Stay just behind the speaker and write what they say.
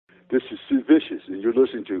This is Sid Vicious, and you're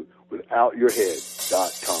listening to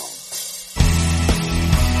WithoutYourHead.com.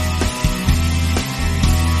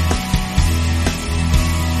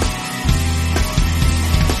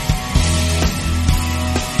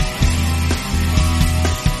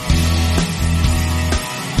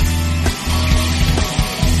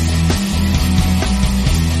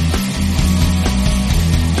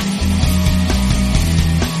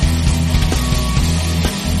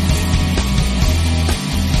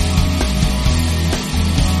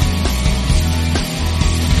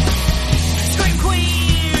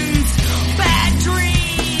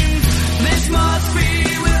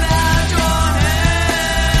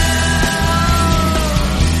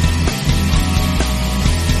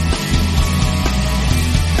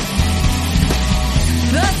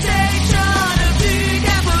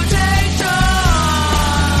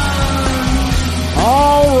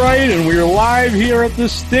 Here at the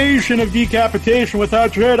station of Decapitation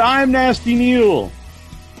Without Your Head, I'm Nasty Neil.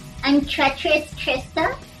 I'm Treacherous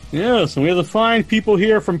Trista. Yes, and we have the fine people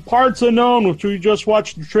here from Parts Unknown, which we just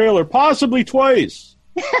watched the trailer, possibly twice.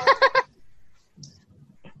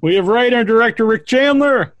 We have writer and director Rick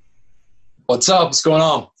Chandler. What's up? What's going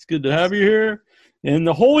on? It's good to have you here. And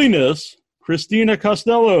the holiness, Christina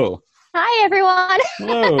Costello. Hi, everyone.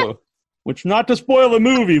 Hello. Which, not to spoil the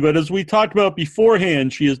movie, but as we talked about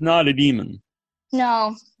beforehand, she is not a demon.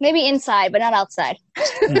 No, maybe inside, but not outside.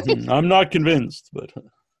 I'm not convinced, but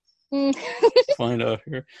find out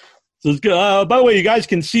here. So, by the way, you guys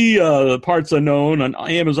can see Parts Unknown on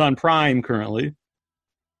Amazon Prime currently.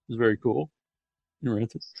 It's very cool. You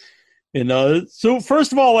rent it. And so,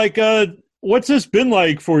 first of all, what's this been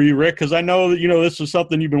like for you, Rick? Because I know that this is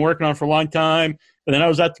something you've been working on for a long time. And then I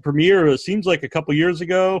was at the premiere. It seems like a couple years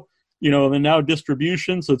ago. And then now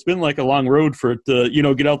distribution. So it's been like a long road for it to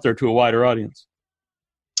get out there to a wider audience.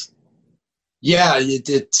 Yeah,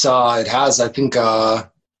 it has. I think I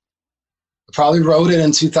probably wrote it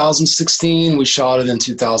in 2016. We shot it in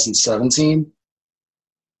 2017.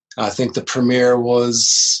 I think the premiere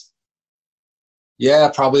was,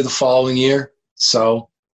 probably the following year. So,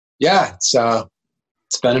 it's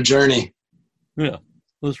been a journey. Yeah,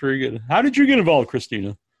 that's very good. How did you get involved,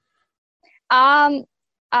 Christina?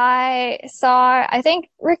 I think,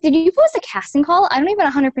 Rick, did you post a casting call? I don't even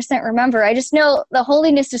 100% remember. I just know the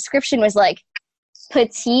holiness description was like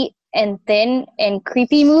petite and thin and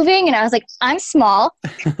creepy moving. And I was like, I'm small.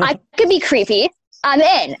 I could be creepy. I'm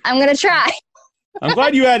in. I'm going to try. I'm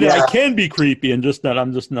glad you added I can be creepy and just that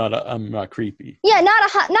I'm not creepy. Yeah,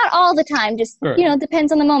 not all the time. Just, right.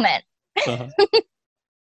 Depends on the moment. Uh-huh.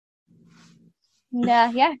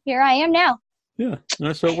 And, here I am now. Yeah,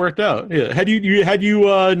 so it worked out. Yeah, how did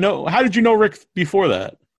you know Rick before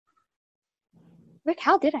that? Rick,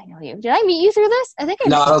 how did I know you? Did I meet you through this? I think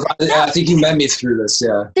I think you met me through this.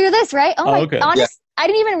 Yeah, through this, right? Oh my! Okay. Honest, I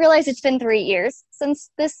didn't even realize it's been 3 years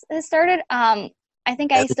since this has started. I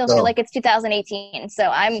think I still feel like it's 2018, so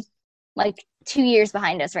I'm like 2 years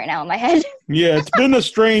behind us right now in my head. Yeah, it's been a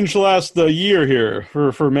strange last year here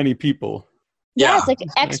for many people. Yeah, it's like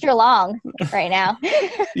extra long right now.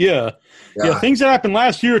 Yeah, things that happened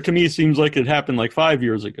last year to me seems like it happened like 5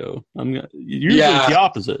 years ago. Usually it's the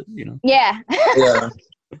opposite, Yeah. Yeah.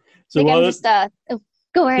 So I'm just go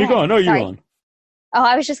right. You're going. No, you're going. Oh,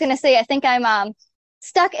 I was just gonna say I think I'm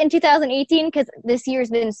stuck in 2018 because this year's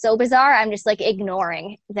been so bizarre. I'm just like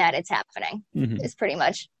ignoring that it's happening. Mm-hmm. It's pretty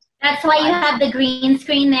much. That's why you have the green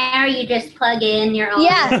screen there. You just plug in your own.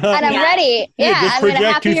 Yeah, and I'm ready. Yeah, just I'm gonna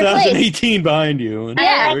project 2018 behind you. And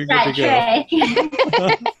that's that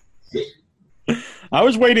trick. I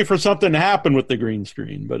was waiting for something to happen with the green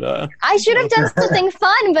screen, but I should have done something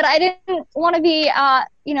fun, but I didn't want to be,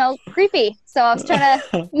 creepy. So I was trying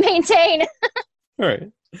to maintain. All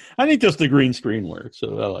right. I think just the green screen works,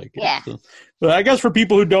 so I like it. Yeah. So, but I guess for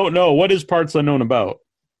people who don't know, what is Parts Unknown about?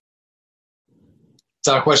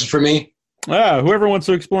 Is that a question for me? Whoever wants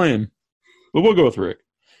to explain. But we'll go with Rick.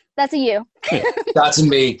 That's a you. Yeah. That's a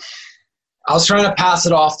me. I was trying to pass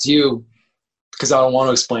it off to you because I don't want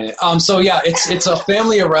to explain it. It's a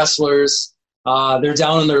family of wrestlers. They're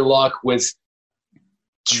down in their luck with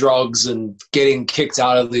drugs and getting kicked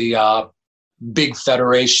out of the big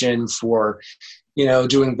federation for,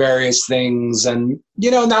 doing various things. And,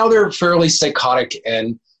 now they're fairly psychotic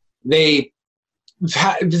and they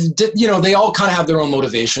all kind of have their own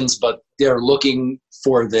motivations, but they're looking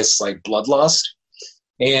for this like bloodlust.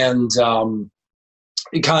 And kind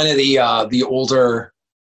of the older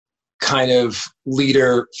kind of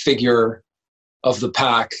leader figure of the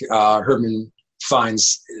pack, Herman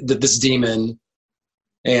finds this demon,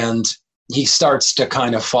 and he starts to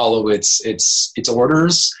kind of follow its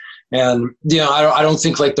orders. And, I don't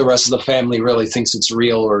think like the rest of the family really thinks it's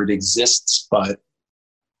real or it exists, but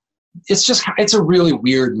it's a really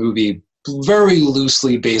weird movie, very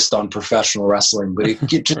loosely based on professional wrestling, but it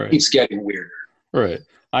just Right. keeps getting weirder. Right.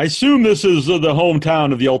 I assume this is the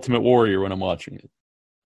hometown of the Ultimate Warrior when I'm watching it.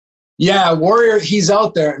 Yeah, Warrior, he's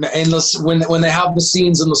out there. And when they have the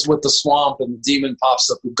scenes with the swamp and the demon pops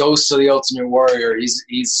up, the ghost of the Ultimate Warrior, he's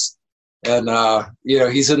he's in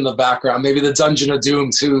the background. Maybe the Dungeon of Doom,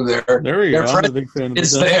 too. There you go. I'm a big fan of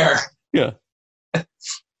It's there. Yeah.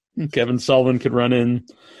 Kevin Sullivan could run in.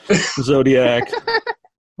 Zodiac.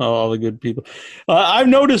 All the good people. I've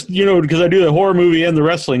noticed, because I do the horror movie and the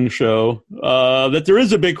wrestling show, that there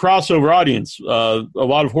is a big crossover audience. A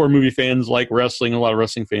lot of horror movie fans like wrestling. A lot of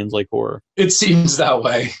wrestling fans like horror. It seems that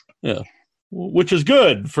way. Yeah, which is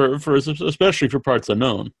good for especially for Parts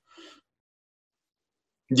Unknown.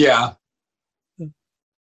 Yeah.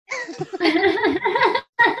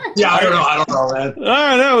 Yeah, I don't know, man.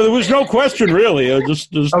 I don't know. There was no question really. I was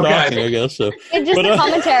just Okay. talking, I guess. So. It's just a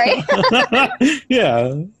commentary.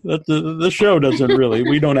 Yeah, the show doesn't really.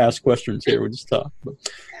 We don't ask questions here. We just talk.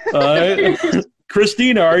 But,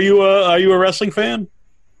 Christina, are you a wrestling fan?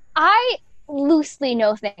 I loosely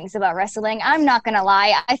know things about wrestling. I'm not going to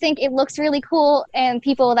lie. I think it looks really cool, and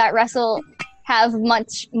people that wrestle have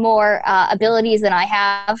much more abilities than I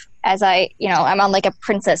have, as I'm on like a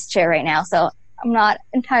princess chair right now, so I'm not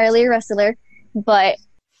entirely a wrestler, but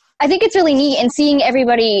I think it's really neat, and seeing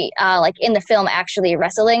everybody like in the film actually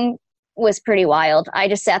wrestling was pretty wild. I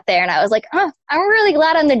just sat there and I was like, I'm really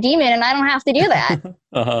glad I'm the demon and I don't have to do that.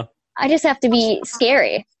 Uh-huh. I just have to be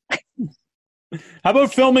scary. How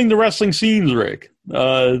about filming the wrestling scenes, Rick?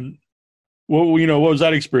 What was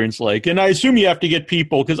that experience like? And I assume you have to get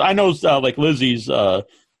people, because I know like Lizzie's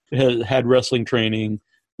had wrestling training,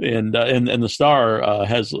 and the star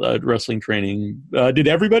has wrestling training. Did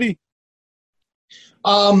everybody?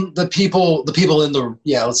 The people in the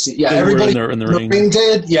let's see, everybody in the ring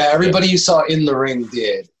did. Yeah, everybody you saw in the ring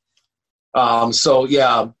did.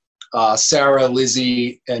 Sarah,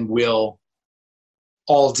 Lizzie, and Will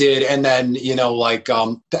all did, and then I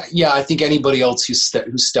think anybody else who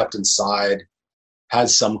stepped inside had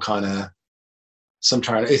some kind of.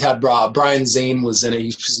 It had Brian Zane was in it. He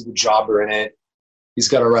was a jobber in it. He's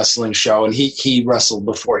got a wrestling show, and he wrestled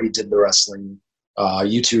before he did the wrestling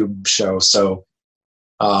YouTube show. So,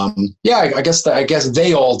 I guess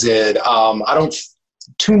they all did.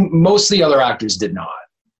 Most of the other actors did not.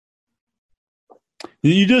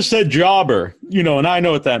 You just said jobber, and I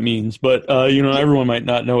know what that means, but everyone might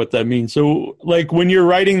not know what that means. So, like when you're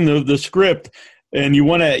writing the script and you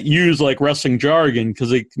want to use like wrestling jargon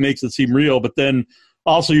because it makes it seem real, but then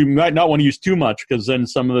also you might not want to use too much because then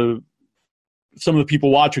some of the people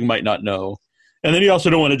watching might not know. And then you also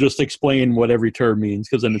don't want to just explain what every term means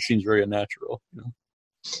because then it seems very unnatural.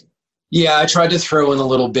 Yeah, I tried to throw in a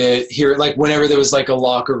little bit here, like whenever there was like a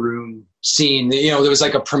locker room scene, there was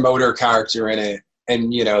like a promoter character in it,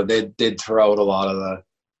 and they did throw out a lot of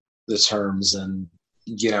the terms, and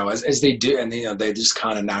as they do, and they just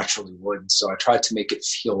kind of naturally would. So I tried to make it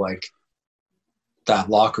feel like that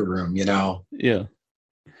locker room, Yeah,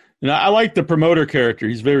 and I like the promoter character.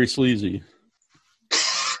 He's very sleazy.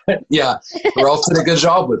 Yeah, Ralph did a good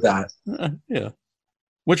job with that. Yeah,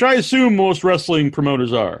 which I assume most wrestling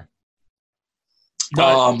promoters are.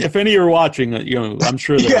 If any are watching, I'm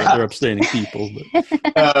sure they're upstanding people. But.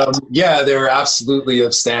 They're absolutely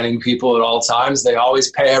upstanding people at all times. They always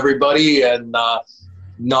pay everybody, and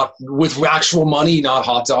not with actual money, not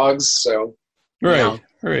hot dogs. So, right.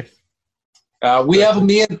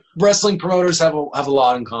 Me and wrestling promoters have a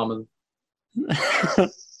lot in common.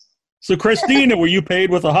 So, Christina, were you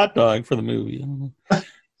paid with a hot dog for the movie?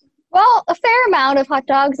 Well, a fair amount of hot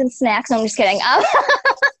dogs and snacks. No, I'm just kidding.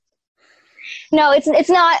 No, it's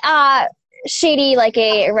not shady like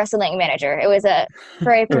a wrestling manager. It was a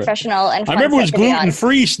very professional and fun I remember it was set to be on.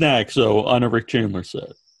 gluten-free snacks, though, on a Rick Chandler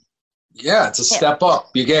set. Yeah, it's a step up.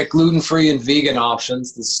 You get gluten-free and vegan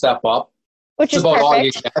options to step up. Which it's is about perfect. all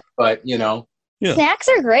you get, but, Yeah. Snacks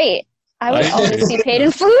are great. I would always be paid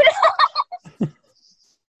in food.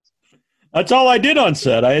 That's all I did on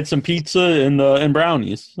set. I had some pizza and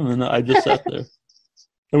brownies, and I just sat there.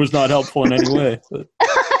 It was not helpful in any way. But.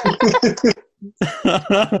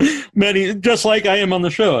 Just like I am on the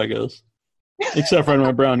show, I guess. Except for I don't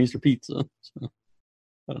have brownies or pizza. So,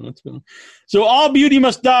 I don't know what's going on. So All Beauty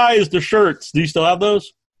Must Die is the shirts. Do you still have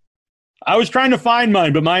those? I was trying to find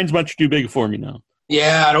mine, but mine's much too big for me now.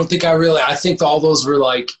 Yeah, I think all those were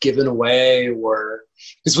like given away, or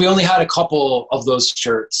because we only had a couple of those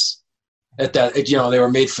shirts at that, they were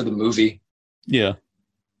made for the movie. Yeah.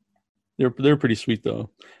 They're pretty sweet though.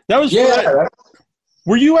 That was Yeah.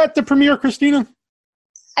 Were you at the premiere, Christina?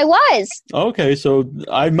 I was. Okay, so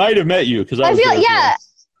I might have met you because I feel, there as yeah,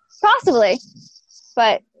 possibly.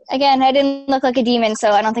 But again, I didn't look like a demon, so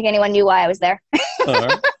I don't think anyone knew why I was there. well. All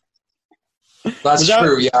right. That's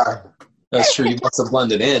true. Yeah, that's true. You must have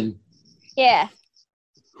blended in. Yeah.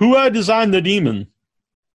 Who designed the demon?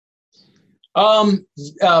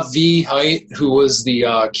 V Height, who was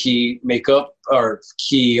the key makeup or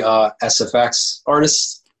key SFX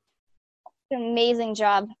artist. Amazing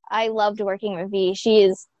job. I loved working with V. She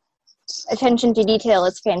is attention to detail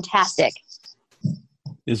is fantastic.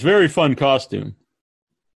 It's a very fun costume.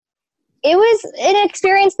 It was an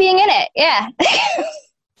experience being in it. Yeah.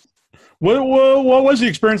 What was the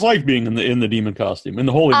experience like being in the demon costume, in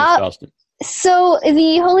the holiness costume? So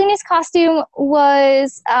the holiness costume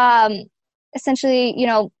was essentially,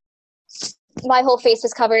 my whole face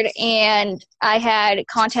was covered and I had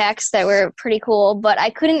contacts that were pretty cool, but I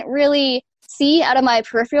couldn't really see out of my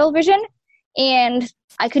peripheral vision and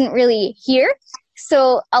I couldn't really hear.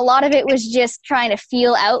 So a lot of it was just trying to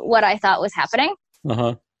feel out what I thought was happening.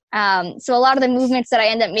 Uh-huh. So a lot of the movements that I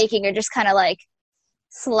end up making are just kind of like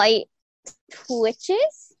slight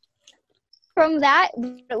twitches from that.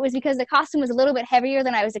 It was because the costume was a little bit heavier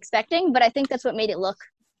than I was expecting, but I think that's what made it look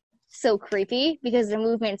so creepy because the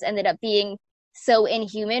movements ended up being so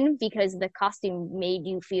inhuman because the costume made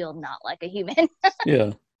you feel not like a human.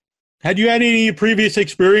 Yeah. Had you had any previous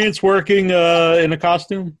experience working in a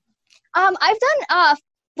costume? I've done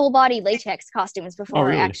full body latex costumes before,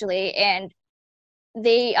 really? actually, and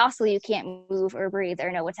they also you can't move or breathe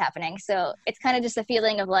or know what's happening. So it's kind of just a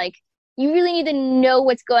feeling of like you really need to know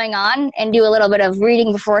what's going on and do a little bit of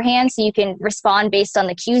reading beforehand so you can respond based on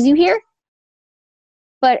the cues you hear.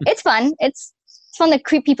 But it's fun. It's fun to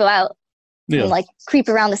creep people out and like creep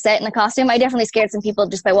around the set in the costume. I definitely scared some people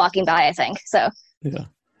just by walking by, I think. So yeah.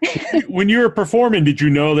 When you were performing, did you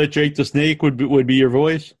know that Jake the Snake would be your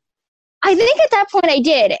voice? I think at that point I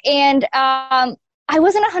did, and I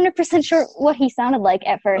wasn't 100% sure what he sounded like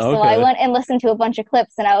at first. Okay. So I went and listened to a bunch of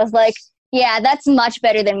clips, and I was like, "Yeah, that's much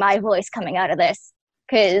better than my voice coming out of this,"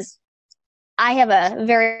 because I have a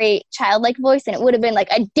very childlike voice, and it would have been like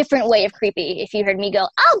a different way of creepy if you heard me go,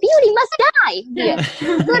 "Oh, Beauty must die." Yeah.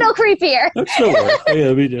 A little creepier. That's still work. Yeah,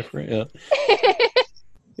 it'd be different. Yeah.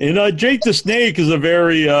 And Jake the Snake is a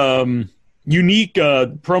very unique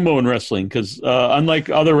promo in wrestling because unlike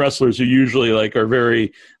other wrestlers who usually are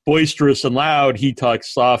very boisterous and loud, he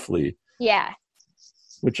talks softly. Yeah.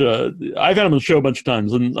 Which I've had him on the show a bunch of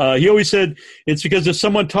times, and he always said it's because if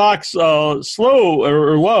someone talks slow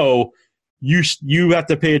or low, you have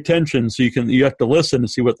to pay attention, so you have to listen and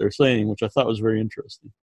see what they're saying, which I thought was very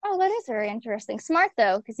interesting. Oh, that is very interesting. Smart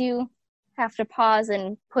though, because you have to pause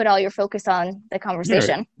and put all your focus on the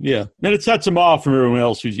conversation. Yeah. And it sets them off from everyone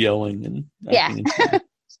else who's yelling and acting.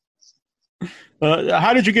 Yeah.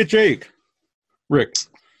 How did you get Jake, Rick?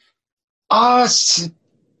 It's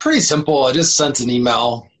pretty simple. I just sent an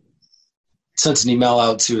email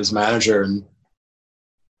out to his manager and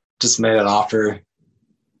just made an offer.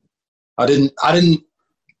 I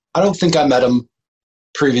don't think I met him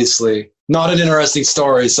previously. Not an interesting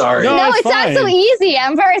story, sorry. No, it sounds so easy.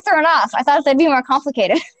 I'm very thrown off. I thought that'd be more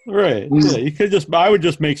complicated. Right. Yeah, I would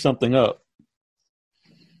just make something up.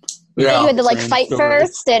 Yeah. You had to fight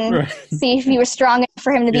first and see if you were strong enough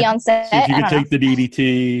for him to be on set. See if you could take the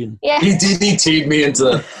DDT. Yeah. He DDT'd me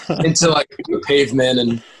into the pavement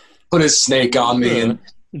and put his snake on me, and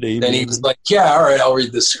then he was like, "Yeah, all right, I'll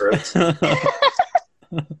read the script."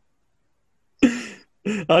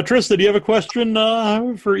 Trista, do you have a question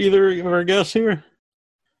for either of our guests here?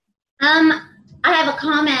 I have a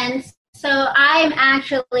comment. So I'm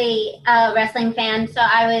actually a wrestling fan, so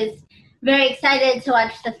I was very excited to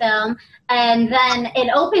watch the film. And then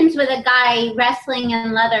it opens with a guy wrestling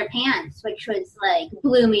in leather pants, which was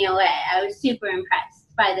blew me away. I was super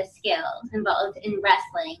impressed by the skill involved in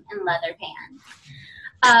wrestling in leather pants.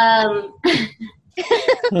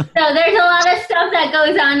 So there's a lot of stuff that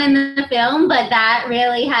goes on in the film, but that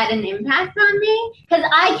really had an impact on me because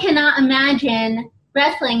I cannot imagine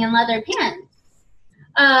wrestling in leather pants.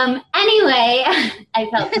 Anyway, I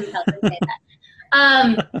felt compelled to say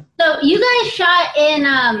that. So you guys shot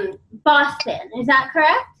in Boston, is that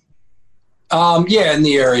correct? Yeah, in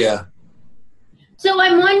the area. So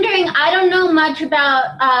I'm wondering, I don't know much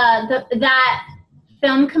about that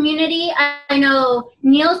film community. I know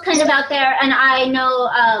Neil's kind of out there, and I know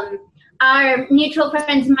our mutual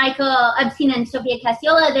friends Michael Epstein and Sophia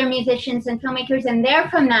Cassiola, they're musicians and filmmakers, and they're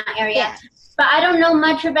from that area. Yeah. But I don't know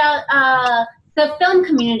much about the film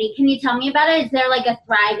community. Can you tell me about it? Is there a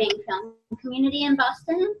thriving film community in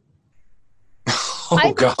Boston?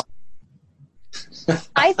 God.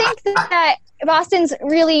 I think that Boston's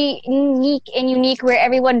really unique where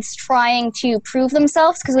everyone's trying to prove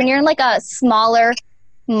themselves, because when you're in like a smaller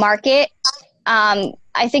market,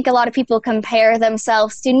 I think a lot of people compare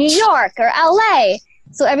themselves to New York or LA.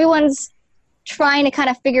 So everyone's trying to kind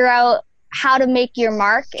of figure out how to make your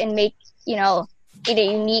mark and make, it a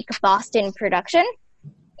unique Boston production.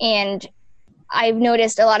 And I've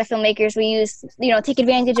noticed a lot of filmmakers, we use, take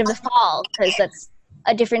advantage of the fall, because that's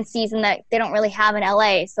a different season that they don't really have in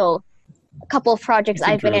LA. So a couple of projects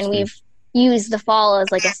I've been in, we've used the fall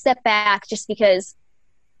as like a step back, just because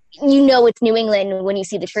it's New England when you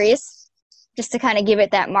see the trees, just to kind of give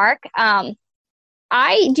it that mark.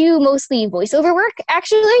 I do mostly voiceover work,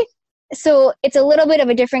 actually. So it's a little bit of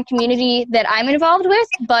a different community that I'm involved with.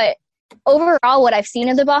 But overall, what I've seen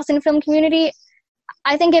of the Boston film community,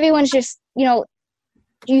 I think everyone's just, you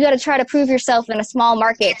got to try to prove yourself in a small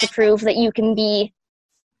market to prove that you can be,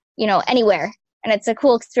 anywhere. And it's a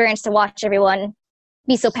cool experience to watch everyone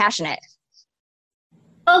be so passionate.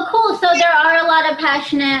 Oh, cool. So there are a lot of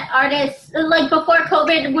passionate artists. Like before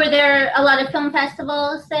COVID, were there a lot of film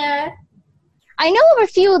festivals there? I know of a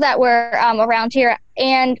few that were around here.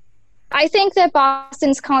 And I think that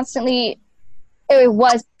Boston's constantly, it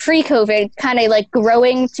was pre-COVID, kind of like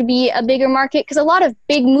growing to be a bigger market, because a lot of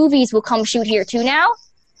big movies will come shoot here too now.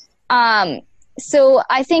 So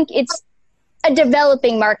I think it's a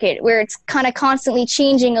developing market where it's kind of constantly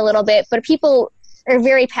changing a little bit, but people are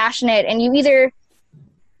very passionate, and you either,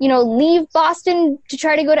 leave Boston to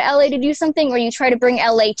try to go to LA to do something, or you try to bring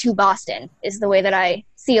LA to Boston, is the way that I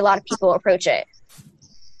see a lot of people approach it.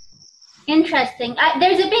 Interesting.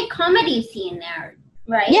 There's a big comedy scene there,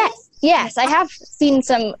 right? Yes. I have seen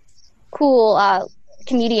some cool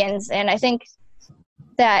comedians, and I think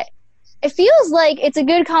that it feels like it's a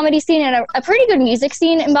good comedy scene and a pretty good music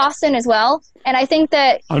scene in Boston as well. And I think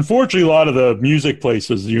that, unfortunately, a lot of the music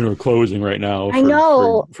places, are closing right now. I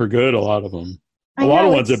know. For good, a lot of them. A lot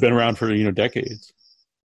of ones have been around for, decades.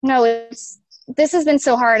 No, this has been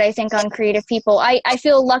so hard, I think, on creative people. I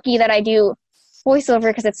feel lucky that I do voiceover,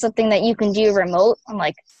 because it's something that you can do remote,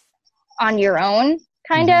 on your own,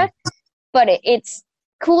 kind of. Mm-hmm. But it's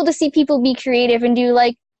cool to see people be creative and do,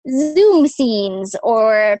 Zoom scenes,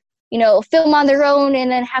 or, film on their own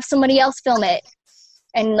and then have somebody else film it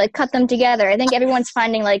and, cut them together. I think everyone's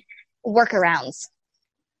finding, workarounds.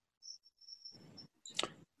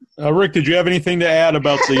 Rick, did you have anything to add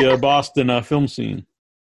about the Boston film scene?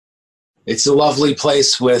 It's a lovely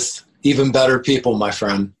place with even better people, my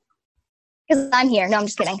friend. Because I'm here. No, I'm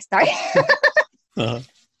just kidding. Sorry.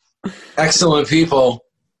 Excellent people.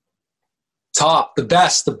 Top, the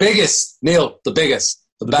best, the biggest. Neil, the biggest,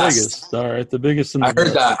 the best. Biggest. All right, the biggest. And I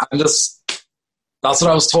heard that. That's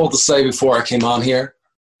what I was told to say before I came on here.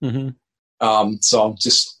 Mm-hmm. So I'm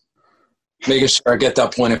just making sure I get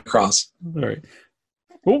that point across. All right.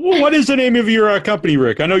 Well, what is the name of your company,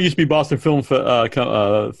 Rick? I know it used to be Boston Film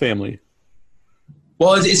Family.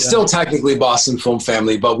 Well, it's still technically Boston Film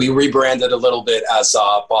Family, but we rebranded a little bit as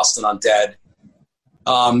Boston Undead.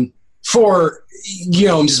 For,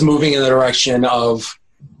 just moving in the direction of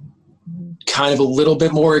kind of a little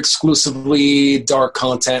bit more exclusively dark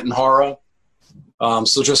content and horror.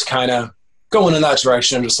 So just kind of going in that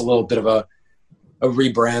direction, just a little bit of a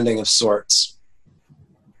rebranding of sorts.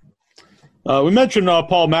 We mentioned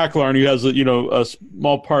Paul McElharney, who has a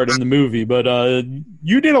small part in the movie, but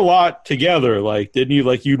you did a lot together, didn't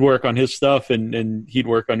you? You'd work on his stuff and he'd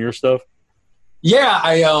work on your stuff. Yeah,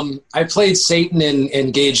 I played Satan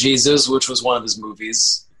in Gay Jesus, which was one of his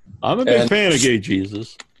movies. I'm a big fan of Gay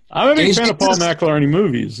Jesus. I'm a big fan of Paul McElharney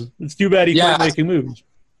movies. It's too bad he quit making movies.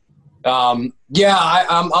 I'm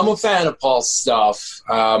a fan of Paul's stuff.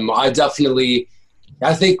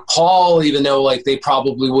 I think Paul, even though they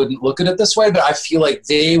probably wouldn't look at it this way, but I feel like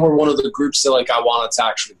they were one of the groups that I wanted to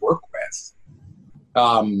actually work with.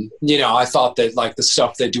 I thought that the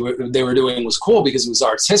stuff they were doing was cool because it was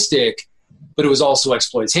artistic, but it was also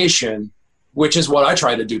exploitation, which is what I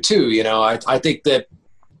try to do too. I think that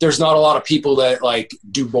there's not a lot of people that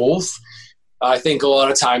do both. I think a lot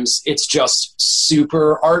of times it's just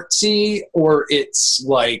super artsy, or it's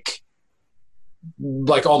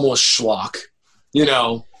almost schlock.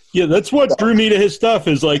 Yeah, that's what drew me to his stuff.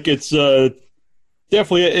 Is it's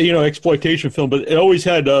definitely a, exploitation film, but it always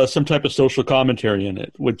had some type of social commentary in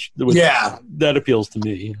it, which that appeals to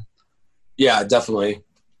me. Yeah, definitely.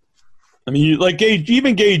 I mean,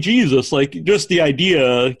 even Gay Jesus, just the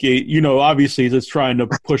idea, obviously it's trying to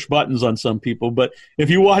push buttons on some people, but if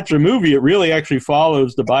you watch a movie, it really actually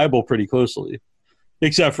follows the Bible pretty closely,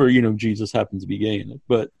 except for Jesus happens to be gay in it.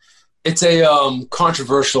 But it's a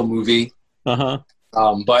controversial movie. Uh-huh.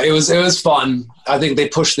 But it was fun. I think they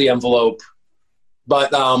pushed the envelope.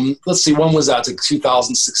 But let's see, when was that? Like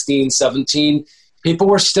 2016, 17. People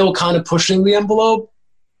were still kind of pushing the envelope.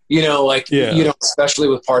 You know, especially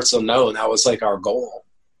with Parts Unknown, that was like our goal.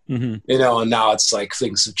 Mm-hmm. You know, and now it's like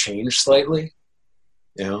things have changed slightly.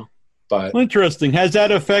 You know, but interesting. Has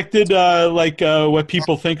that affected what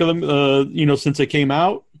people think of them? Since it came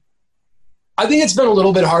out. I think it's been a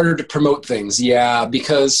little bit harder to promote things, yeah,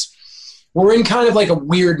 because we're in kind of like a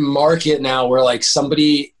weird market now where like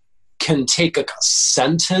somebody can take a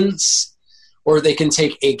sentence or they can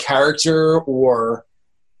take a character or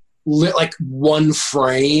like one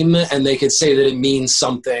frame and they could say that it means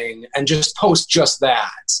something and just post just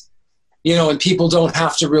that. You know, and people don't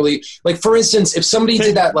have to really, like, for instance, if somebody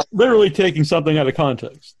did that, like literally taking something out of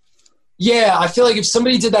context. Yeah, I feel like if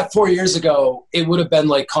somebody did that 4 years ago, it would have been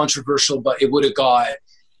like controversial, but it would have got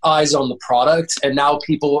eyes on the product. And now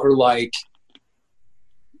people are like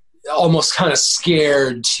almost kind of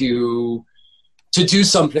scared to do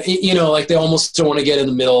something, you know, like they almost don't want to get in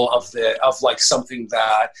the middle of like something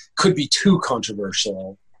that could be too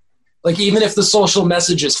controversial. Like even if the social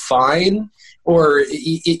message is fine, or,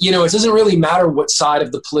 you know, it doesn't really matter what side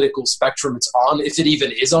of the political spectrum it's on, if it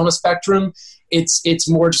even is on a spectrum. It's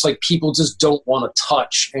more just like people just don't want to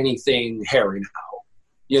touch anything hairy now,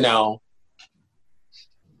 you know?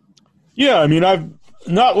 Yeah, I mean, I've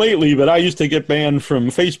not lately, but I used to get banned from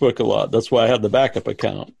Facebook a lot. That's why I had the backup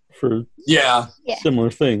account for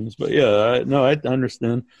similar things. But yeah, I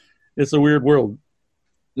understand. It's a weird world.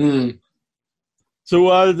 Mm.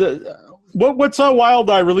 So what's Wild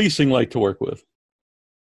Eye Releasing like to work with?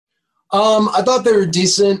 I thought they were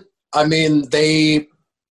decent. I mean, they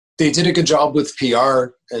did a good job with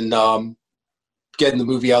PR and getting the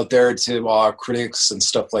movie out there to critics and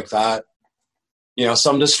stuff like that. You know,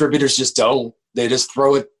 some distributors just don't. They just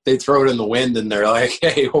throw it in the wind and they're like,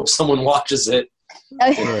 hey, hope someone watches it.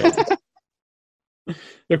 Right.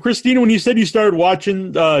 Now, Christina, when you said you started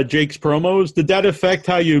watching Jake's promos, did that affect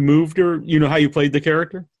how you moved or, you know, how you played the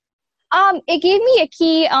character? It gave me a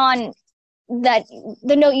key on that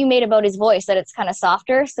the note you made about his voice, that it's kind of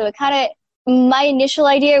softer. So it kind of, my initial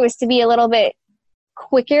idea was to be a little bit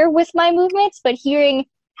quicker with my movements, but hearing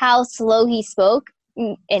how slow he spoke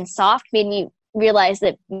and soft made me realize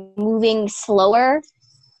that moving slower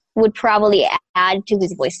would probably add to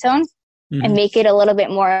his voice tone and make it a little bit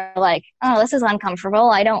more like, oh, this is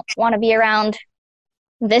uncomfortable. I don't want to be around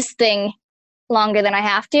this thing longer than I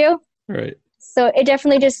have to. Right. So it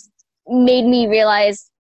definitely just made me realize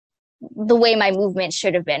the way my movement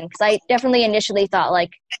should have been, because I definitely initially thought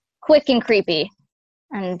like quick and creepy,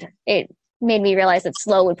 and it made me realize that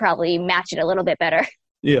slow would probably match it a little bit better.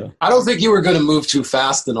 Yeah. I don't think you were going to move too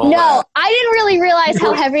fast and all that. No, I didn't really realize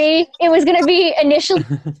how heavy it was going to be initially.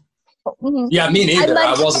 Yeah, me neither.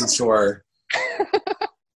 I wasn't sure.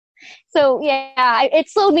 So, yeah, it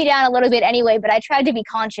slowed me down a little bit anyway, but I tried to be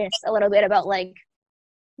conscious a little bit about, like,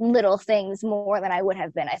 little things more than I would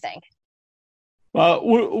have been, I think.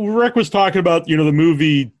 Rick was talking about, you know, the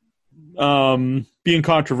movie being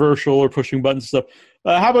controversial or pushing buttons and stuff.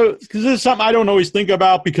 How about, because this is something I don't always think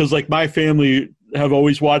about, because, like, my family have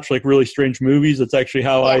always watched, like, really strange movies. That's actually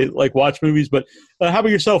how I, like, watch movies. But how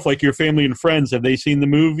about yourself? Like, your family and friends, have they seen the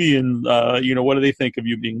movie? And, you know, what do they think of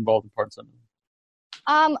you being involved in parts of it?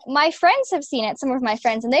 My friends have seen it, some of my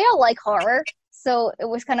friends, and they all like horror. So it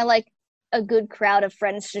was kind of like a good crowd of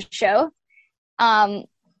friends to show.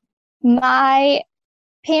 My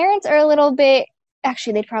parents are a little bit,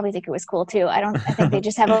 actually, they'd probably think it was cool too. I think they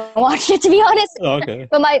just haven't watched it, to be honest. Oh, okay.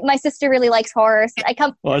 But my sister really likes horror. So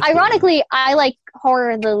ironically, good. I like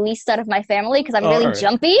horror the least out of my family because I'm really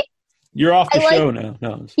jumpy. You're off the show now.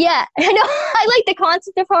 No. Yeah, I know. I like the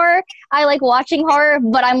concept of horror. I like watching horror,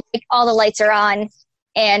 but I'm like, all the lights are on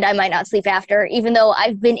and I might not sleep after, even though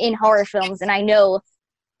I've been in horror films and I know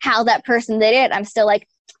how that person did it. I'm still like,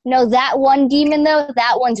 no, that one demon though,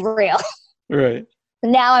 that one's real. Right.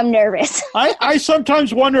 Now I'm nervous. I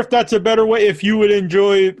sometimes wonder if that's a better way, if you would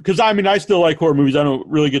enjoy, because I mean, I still like horror movies. I don't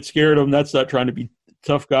really get scared of them. That's not trying to be a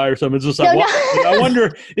tough guy or something. It's just I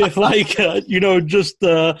wonder if, like, you know, just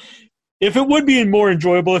if it would be more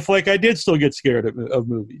enjoyable if, like, I did still get scared of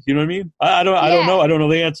movies. You know what I mean? I don't know. I don't know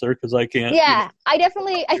the answer because I can't. Yeah, you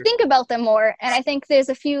know. I think about them more, and I think there's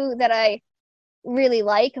a few that I really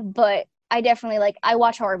like, but I definitely I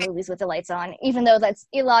watch horror movies with the lights on, even though that's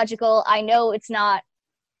illogical. I know it's not.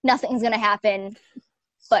 Nothing's going to happen.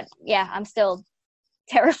 But, yeah, I'm still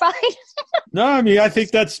terrified. No, I mean, I think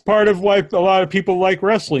that's part of why a lot of people like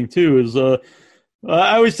wrestling, too, is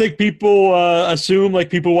I always think people assume, like,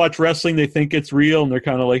 people watch wrestling, they think it's real, and they're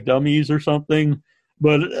kind of like dummies or something.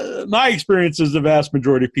 But my experience is the vast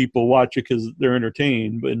majority of people watch it because they're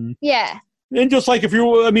entertained. And just like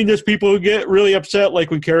there's people who get really upset,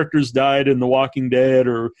 like when characters died in The Walking Dead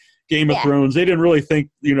or Game of Thrones. They didn't really think,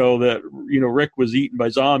 that Rick was eaten by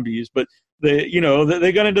zombies, but they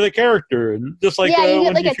got into the character, and just like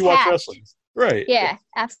if you watch wrestling, right? Yeah,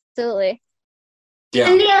 absolutely. Yeah.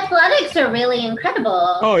 And the athletics are really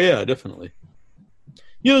incredible. Oh yeah, definitely.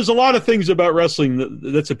 There's a lot of things about wrestling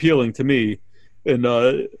that's appealing to me, and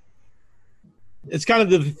it's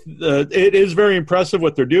kind of it is very impressive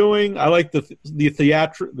what they're doing. I like the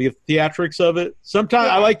theatrics of it. Sometimes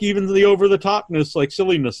I like even the over the topness, like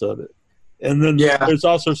silliness of it. And then there's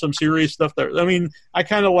also some serious stuff there. I mean, I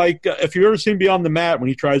kind of like if you've ever seen Beyond the Mat when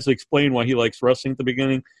he tries to explain why he likes wrestling at the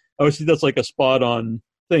beginning. I always think that's like a spot on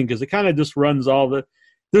thing because it kind of just runs all the.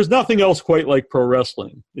 There's nothing else quite like pro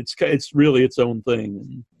wrestling. It's really its own thing.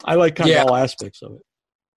 And I like kind of all aspects of it.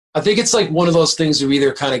 I think it's like one of those things you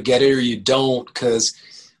either kind of get it or you don't, because,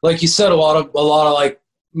 like you said, a lot of like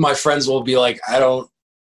my friends will be like, I don't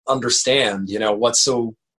understand, what's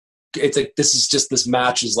so. It's like this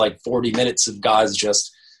match is like 40 minutes of guys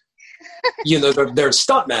just, they're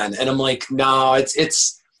stuntmen, and I'm like, no,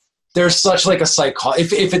 it's there's such like a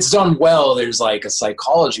if it's done well, there's like a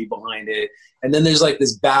psychology behind it, and then there's like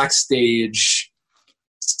this backstage.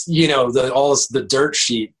 All the dirt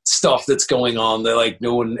sheet stuff that's going on that like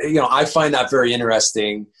no one, I find that very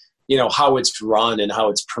interesting, how it's run and how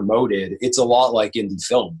it's promoted. It's a lot like indie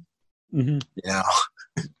film. Mm-hmm.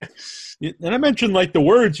 And I mentioned like the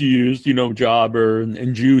words you used, jobber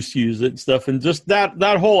and juice use it and stuff. And just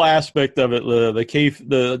that whole aspect of it,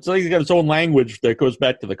 it's like it's got its own language that goes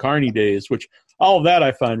back to the Carney days, which all of that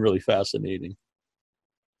I find really fascinating.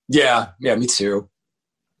 Yeah. Yeah. Me too.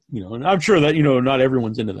 And I'm sure that, not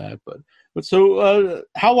everyone's into that, but so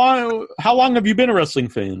how long have you been a wrestling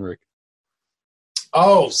fan, Rick?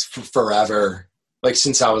 Oh, forever. Like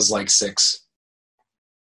since I was like 6.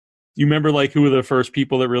 You remember like who were the first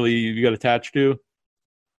people that really you got attached to?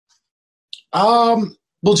 Well,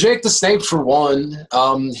 Jake the Snake for one.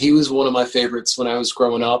 He was one of my favorites when I was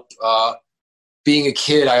growing up. Being a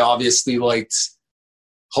kid, I obviously liked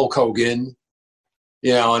Hulk Hogan.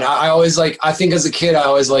 And I always I think as a kid, I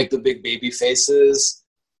always liked the big baby faces,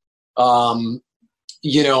 until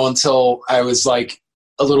I was like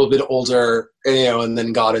a little bit older, and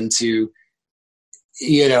then got into,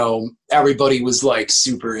 everybody was like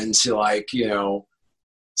super into like,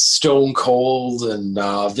 Stone Cold and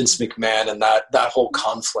Vince McMahon and that whole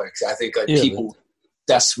conflict. I think people were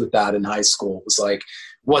obsessed with that in high school. It was like,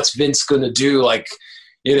 what's Vince going to do? Like,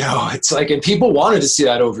 it's like, and people wanted to see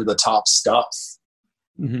that over the top stuff.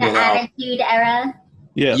 The Attitude Era.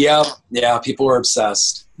 Yeah. People were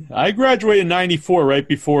obsessed. I graduated in '94, right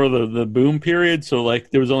before the boom period. So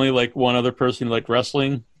like, there was only like one other person who liked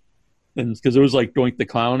wrestling, and because it was like Doink the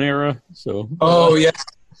Clown era. So. Oh yeah.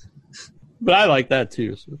 But I like that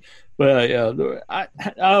too. So, but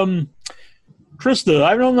Krista,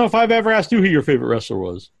 I don't know if I've ever asked you who your favorite wrestler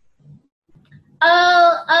was.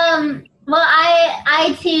 Oh, well,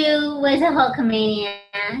 I too was a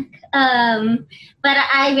Hulkamaniac. But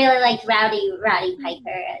I really liked Rowdy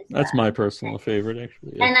Piper. That's my personal favorite,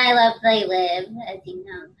 actually. Yeah. And I love They Live, as you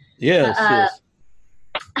know. Yes.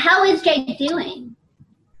 How is Jake doing?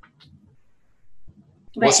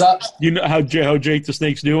 What's up? You know how Jake the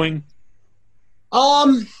Snake's doing?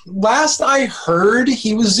 Last I heard,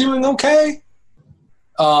 he was doing okay.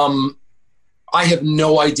 I have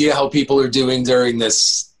no idea how people are doing during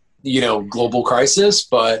this, global crisis,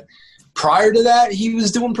 but prior to that, he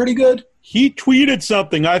was doing pretty good. He tweeted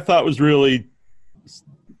something I thought was really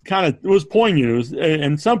it was poignant,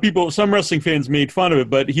 and some wrestling fans made fun of it,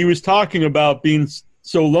 but he was talking about being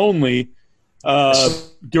so lonely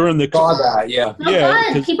during the. Saw that, yeah.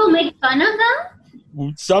 Oh, God, people make fun of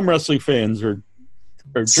them? Some wrestling fans are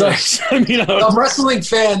jerks. Some wrestling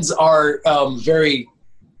fans are very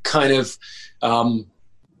kind of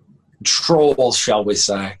trolls, shall we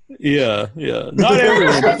say. Yeah. Not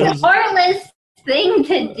everyone. It's a heartless thing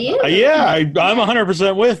to do. I'm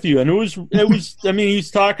 100% with you. And it was. I mean, he's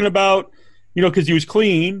talking about, because he was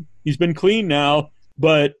clean. He's been clean now,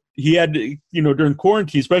 but he had to, during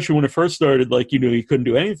quarantine, especially when it first started, he couldn't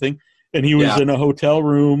do anything, and he was in a hotel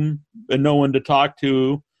room and no one to talk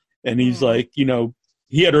to, and he's like,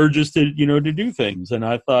 he had urges to, to do things, and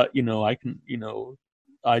I thought, I can,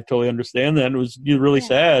 I totally understand that. And it was really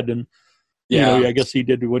sad, and I guess he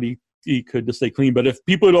did what he could to stay clean. But if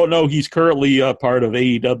people don't know, he's currently part of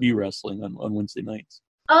AEW wrestling on Wednesday nights.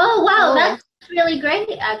 Oh, wow, that's really great,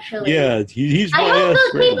 actually. Yeah, he's. I hope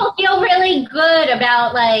those people feel really good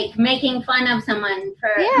about like making fun of someone for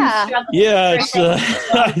struggling. Yeah, it's.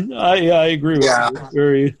 I agree with you. It's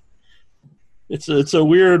very. It's a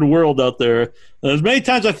weird world out there. There's many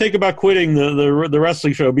times I think about quitting the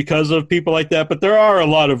wrestling show because of people like that, but there are a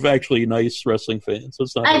lot of actually nice wrestling fans. So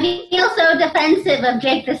it's not I feel so defensive of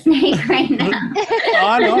Jake the Snake right now.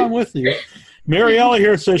 I know, I'm with you. Mariella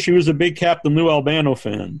here says she was a big Captain Lou Albano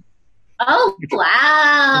fan. Oh,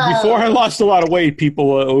 wow. Before I lost a lot of weight,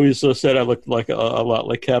 people always said I looked like a lot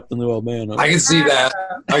like Captain Lou Albano. I can see that.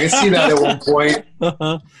 I can see that at one point.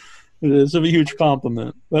 It's a huge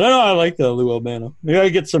compliment. But I know I like Lou Albano. Maybe I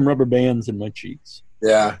get some rubber bands in my cheeks.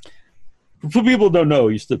 Yeah. For people who don't know,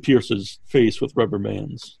 he used to pierce his face with rubber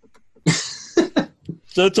bands.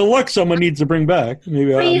 So it's a look someone needs to bring back.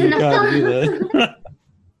 Maybe I gotta do that.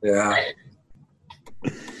 Yeah.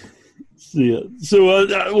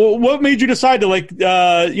 So, what made you decide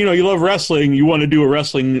to you love wrestling, you want to do a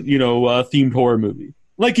wrestling, themed horror movie?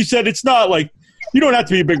 Like you said, it's not like you don't have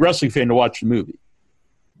to be a big wrestling fan to watch the movie.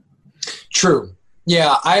 True.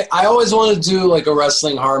 Yeah, I always wanted to do like a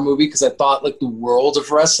wrestling horror movie because I thought like the world of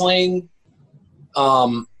wrestling.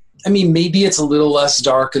 Maybe it's a little less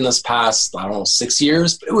dark in this past, 6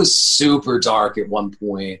 years, but it was super dark at one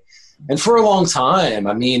point, and for a long time.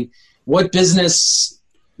 I mean, what business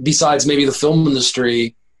besides maybe the film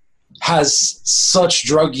industry has such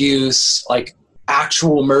drug use, like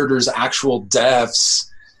actual murders, actual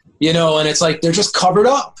deaths, and it's like they're just covered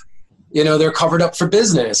up. They're covered up for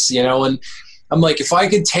business, and I'm like, if I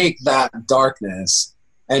could take that darkness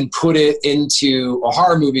and put it into a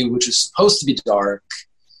horror movie, which is supposed to be dark,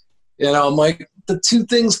 I'm like, the two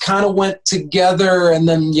things kind of went together. And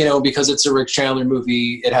then, because it's a Rick Chandler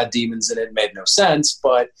movie, it had demons in it. It made no sense.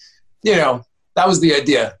 But, that was the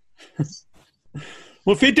idea.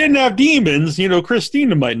 Well, if it didn't have demons,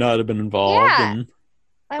 Christina might not have been involved. Yeah.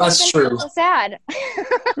 That's true. So sad.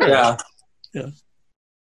 Yeah. Yeah.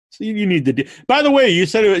 So you need to. By the way, you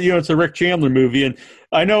said it's a Rick Chandler movie, and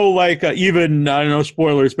I know, even I don't know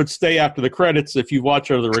spoilers, but stay after the credits if you watch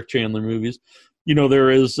other Rick Chandler movies. There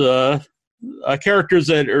is characters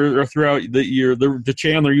that are throughout the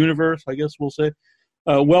Chandler universe, I guess we'll say.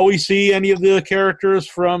 Will we see any of the characters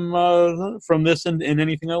from this and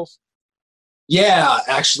anything else? Yeah,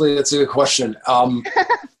 actually, that's a good question.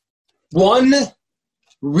 One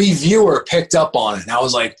reviewer picked up on it, and I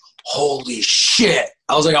was like, holy shit.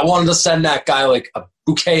 I was like, I wanted to send that guy like a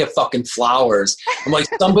bouquet of fucking flowers. I'm like,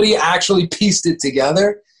 somebody actually pieced it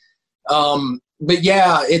together. But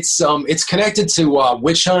yeah, it's connected to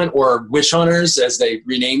Witch Hunt, or Witch Hunters as they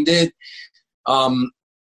renamed it.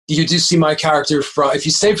 You do see my character if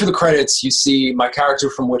you stay for the credits, you see my character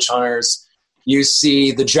from Witch Hunters. You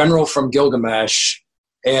see the general from Gilgamesh,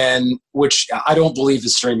 and which I don't believe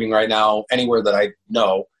is streaming right now anywhere that I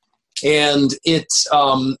know. And it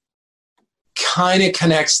kind of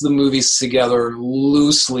connects the movies together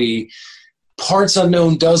loosely. Parts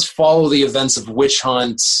Unknown does follow the events of Witch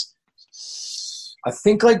Hunt, I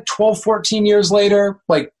think 12, 14 years later,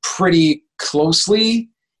 pretty closely,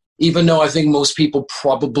 even though I think most people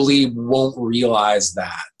probably won't realize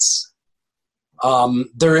that.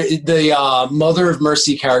 The Mother of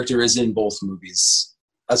Mercy character is in both movies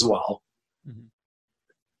as well. Mm-hmm.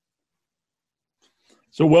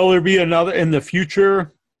 So will there be another in the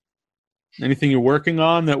future? Anything you're working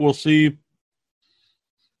on that we'll see?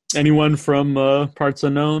 Anyone from Parts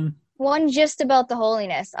Unknown? One just about the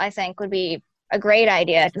holiness, I think, would be a great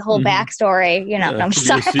idea. The whole backstory, I'm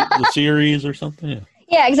sorry. The series or something.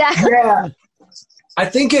 Yeah, exactly. Yeah. I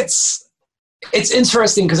think it's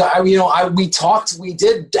interesting because we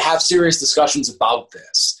did have serious discussions about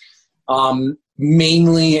this,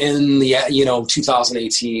 mainly in the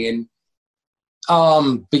 2018,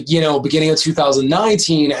 but beginning of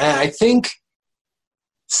 2019, and I think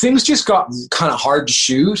things just got kind of hard to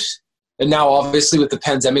shoot, and now obviously with the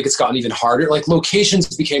pandemic, it's gotten even harder.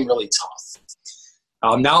 Locations became really tough.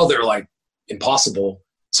 Now they're impossible.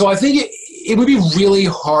 So I think it would be really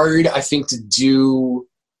hard, I think, to do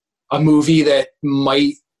a movie that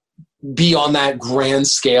might be on that grand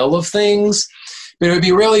scale of things. But it would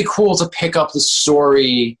be really cool to pick up the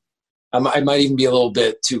story. I might even be a little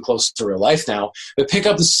bit too close to real life now, but pick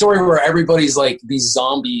up the story where everybody's these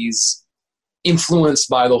zombies influenced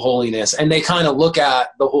by the holiness, and they kind of look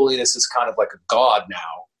at the holiness as kind of like a god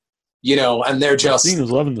now, and they're just... Dean is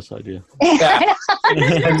loving this idea. Yeah.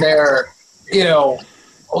 And they're,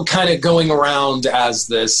 kind of going around as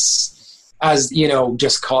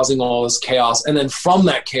just causing all this chaos. And then from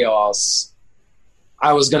that chaos,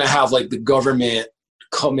 I was going to have the government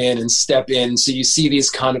come in and step in. So you see these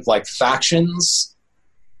kind of like factions.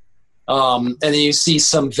 And then you see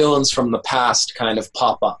some villains from the past kind of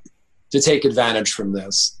pop up to take advantage from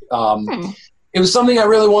this. It was something I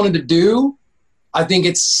really wanted to do. I think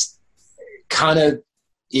it's kind of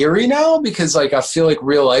eerie now because like I feel like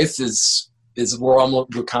real life is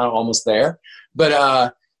we're kind of almost there.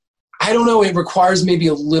 But I don't know, it requires maybe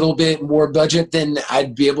a little bit more budget than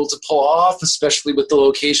I'd be able to pull off, especially with the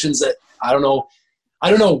locations that I don't know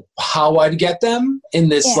how I'd get them in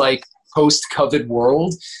this like post-COVID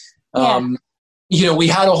world. You know, we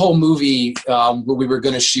had a whole movie where we were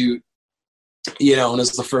going to shoot, you know, and it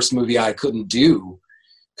was the first movie I couldn't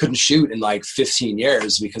shoot in like 15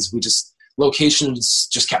 years because locations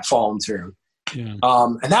just kept falling through. Yeah.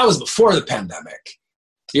 And that was before the pandemic,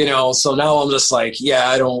 you know, so now I'm just like,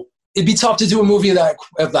 it'd be tough to do a movie of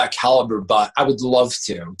that caliber, but I would love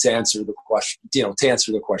to answer the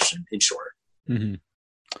question in short.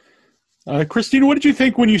 Mm-hmm. Christine, what did you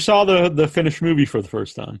think when you saw the finished movie for the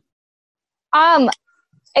first time?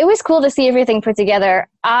 It was cool to see everything put together.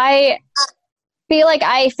 I feel like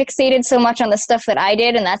I fixated so much on the stuff that I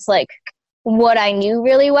did, and that's like what I knew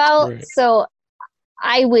really well. Right. So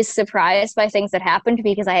I was surprised by things that happened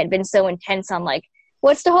because I had been so intense on like,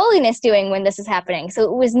 what's the holiness doing when this is happening? So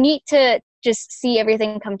it was neat to just see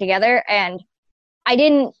everything come together. And I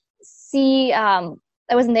didn't see, I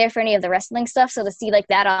wasn't there for any of the wrestling stuff. So to see like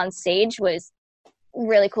that on stage was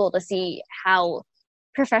really cool to see how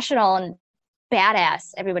professional and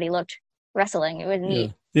badass everybody looked wrestling. It was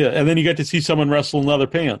neat. Yeah. And then you got to see someone wrestle in leather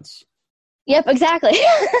pants. Yep, exactly.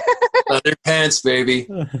 Leather pants, baby.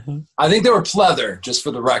 I think they were pleather, just for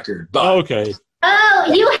the record. But okay. Oh,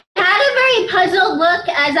 you had a very puzzled look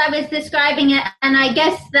as I was describing it, and I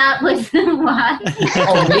guess that was why.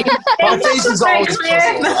 Oh, me? My face is always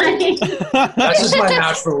puzzled. That's just my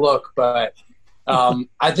natural look, but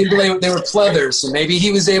I think they were pleather, so maybe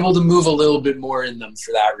he was able to move a little bit more in them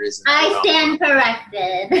for that reason. I stand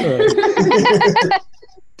corrected. Right.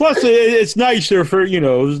 Plus, it's nicer for, you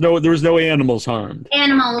know, there was no animals harmed.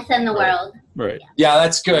 Animals in the world. Right. Yeah,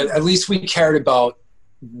 that's good. At least we cared about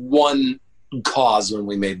one cause when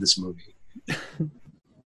we made this movie.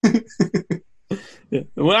 Yeah.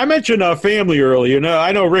 When I mentioned family earlier,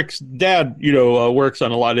 I know Rick's dad, works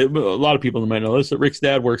on a lot of people might know this, that Rick's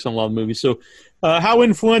dad works on a lot of movies. So how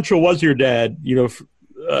influential was your dad,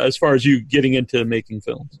 as far as you getting into making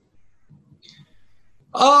films?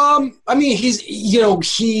 I mean, he's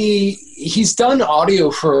done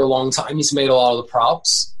audio for a long time. He's made a lot of the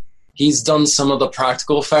props. He's done some of the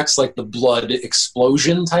practical effects, like the blood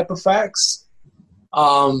explosion type effects.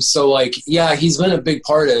 So like, yeah, he's been a big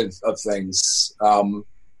part of things,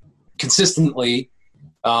 consistently,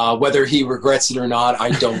 whether he regrets it or not,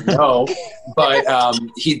 I don't know, but,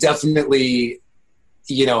 he definitely,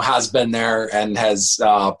 has been there and has,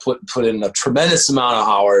 put in a tremendous amount of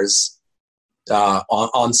hours,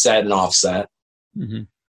 on set and off set.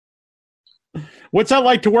 Mm-hmm. What's that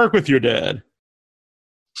like to work with your dad?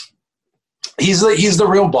 He's the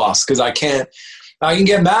real boss, because I can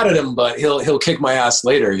get mad at him, but he'll kick my ass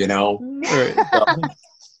later, Right. So,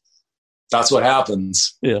 that's what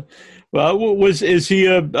happens. Yeah. Well, is he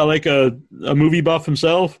a movie buff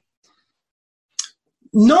himself?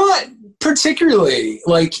 Not particularly.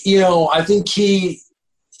 Like, I think he's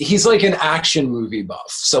like an action movie buff.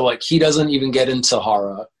 So like he doesn't even get into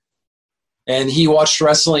horror. And he watched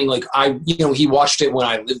wrestling like he watched it when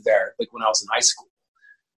I lived there, like when I was in high school.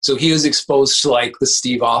 So he was exposed to like the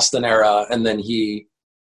Steve Austin era, and then he,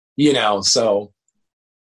 so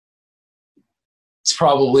it's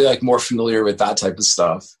probably like more familiar with that type of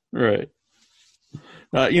stuff. Right.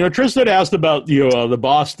 Tristan asked about the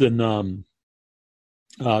Boston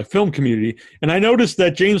film community, and I noticed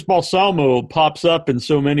that James Balsamo pops up in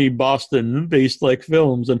so many Boston-based like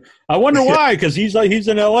films, and I wonder why, because he's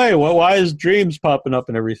in LA. Well, why is James popping up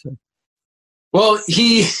and everything? Well,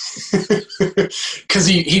 because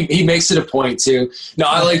he makes it a point to. No,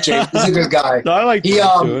 I like James. He's a good guy. No, I like James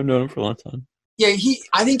too. I've known him for a long time. Yeah,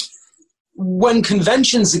 I think when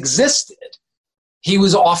conventions existed, he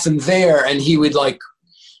was often there, and he would like.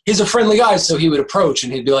 He's a friendly guy, so he would approach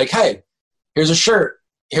and he'd be like, "Hey, here's a shirt.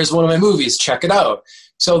 Here's one of my movies. Check it out."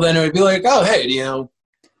 So then it would be like, "Oh, hey,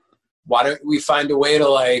 why don't we find a way to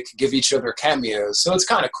like give each other cameos?" So it's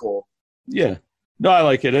kind of cool. Yeah. No, I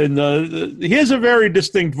like it. And he has a very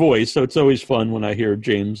distinct voice, so it's always fun when I hear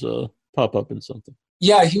James pop up in something.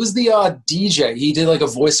 Yeah, he was the DJ. He did like a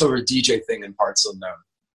voiceover DJ thing in Parts Unknown.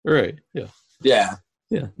 Right, yeah. Yeah.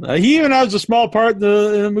 Yeah. He even has a small part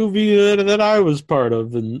in a movie that I was part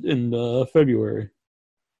of in February.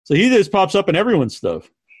 So he just pops up in everyone's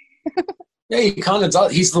stuff. Yeah, he kind of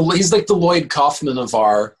does. He's like the Lloyd Kaufman of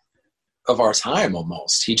our time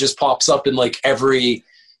almost. He just pops up in like every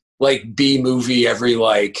like B movie, every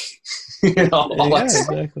like Yeah,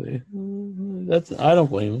 exactly. I don't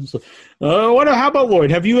blame him. So, how about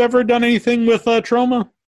Lloyd? Have you ever done anything with Troma?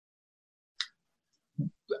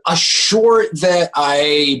 A short that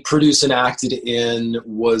I produced and acted in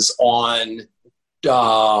was on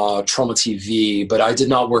Troma TV, but I did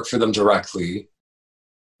not work for them directly.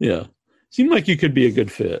 Yeah. Seemed like you could be a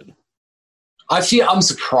good fit. I'm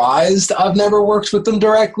surprised I've never worked with them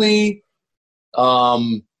directly.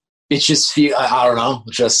 It's just I don't know,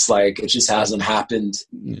 just like it just hasn't happened.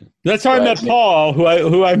 Yeah. That's how I met Paul,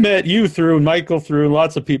 who I met you through, and Michael through, and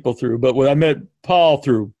lots of people through. But when I met Paul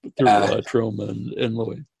through Troma and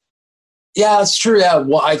Lloyd. Yeah, that's true. Yeah,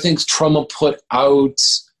 well, I think Troma put out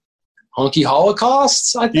Honky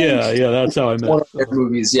Holocaust. I think. Yeah, that's how I met. One of their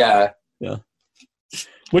movies. Yeah.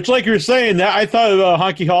 Which, like you're saying, that I thought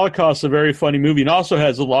Honky Holocaust a very funny movie, and also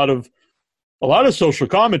has a lot of social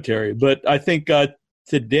commentary. But I think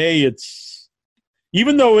today it's,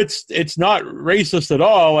 even though it's not racist at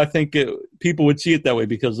all, I think people would see it that way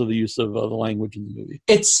because of the use of the language in the movie.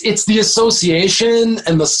 It's the association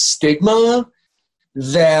and the stigma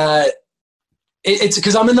that it's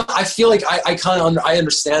because I feel like I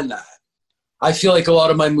understand that. I feel like a lot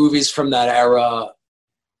of my movies from that era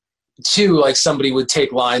too, like somebody would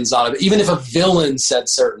take lines out of it. Even if a villain said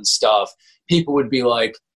certain stuff, people would be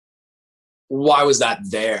like, why was that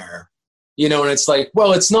there? And it's like,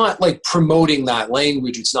 well, it's not like promoting that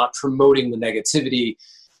language. It's not promoting the negativity.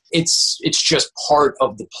 It's just part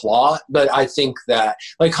of the plot. But I think that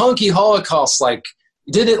like Honky Holocaust, like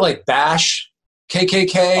did it like bash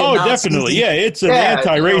KKK? Oh, definitely. Yeah. It's an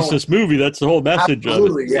anti-racist movie. That's the whole message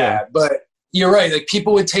absolutely, of it. Yeah. But you're right. Like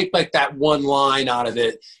people would take like that one line out of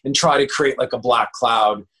it and try to create like a black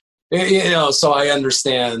cloud, so I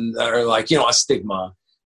understand, or like, a stigma.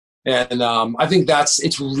 And I think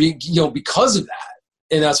it's because of that.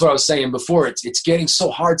 And that's what I was saying before. It's getting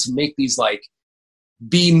so hard to make these like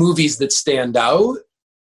B movies that stand out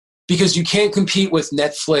because you can't compete with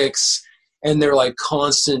Netflix and their like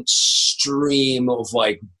constant stream of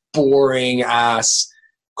like boring ass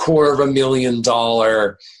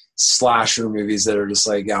 $250,000 slasher movies that are just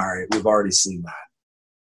like, all right, we've already seen that.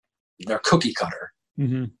 They're cookie cutter.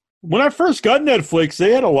 Mm-hmm. When I first got Netflix,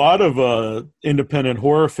 they had a lot of independent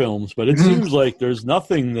horror films, but it seems like there's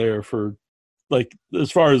nothing there for, like,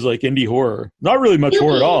 as far as like indie horror. Not really much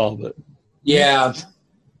horror at all, but yeah.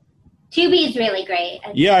 Tubi's really great.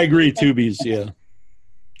 Yeah, I agree. Tubi's, yeah,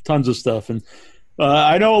 tons of stuff, and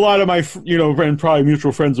I know a lot of my, and probably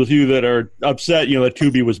mutual friends with you that are upset, that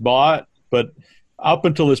Tubi was bought, but up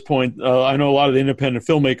until this point, I know a lot of the independent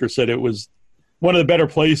filmmakers said it was one of the better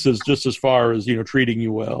places just as far as, treating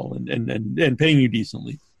you well and paying you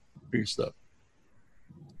decently for your stuff.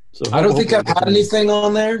 So I don't think I've had anything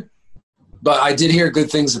on there, but I did hear good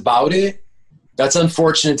things about it. That's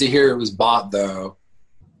unfortunate to hear it was bought, though.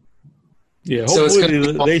 Yeah,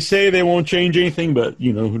 hopefully they say they won't change anything, but,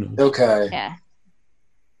 who knows. Okay. Yeah.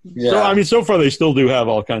 So, so far they still do have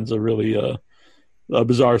all kinds of really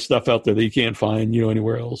bizarre stuff out there that you can't find,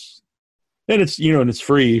 anywhere else. And it's, and it's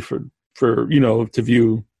free for to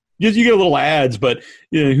view. You get a little ads, but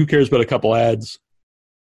who cares about a couple ads?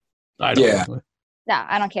 I don't know. No,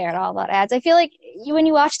 I don't care at all about ads. I feel like when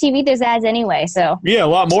you watch TV, there's ads anyway. So yeah, a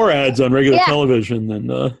lot more ads on regular television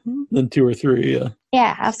than 2 or 3. Yeah.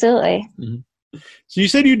 Yeah, absolutely. Mm-hmm. So you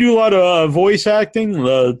said you do a lot of voice acting.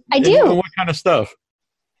 I do. What kind of stuff?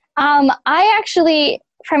 I actually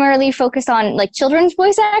primarily focus on like children's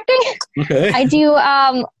voice acting. Okay. I do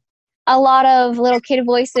a lot of little kid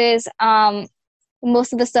voices.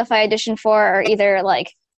 Most of the stuff I audition for are either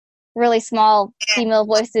like really small female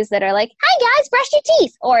voices that are like, "Hi guys, brush your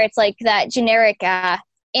teeth," or it's like that generic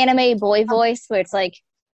anime boy voice where it's like,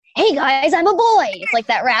 "Hey guys, I'm a boy." It's like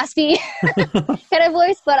that raspy kind of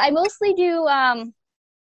voice. But I mostly do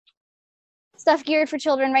stuff geared for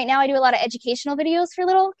children. Right now I do a lot of educational videos for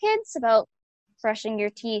little kids about brushing your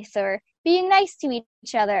teeth or being nice to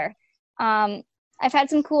each other. I've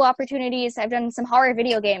had some cool opportunities. I've done some horror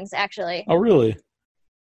video games, actually. Oh, really?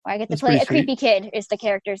 Where I get to play a creepy kid. Is the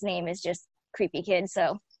character's name is just creepy kid.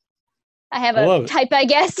 So I have a type, I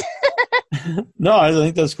guess. No, I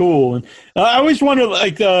think that's cool. And I always wonder,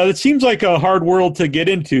 like, it seems like a hard world to get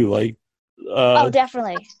into. Like, oh,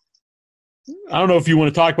 definitely. I don't know if you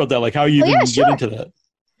want to talk about that, like how you get into that.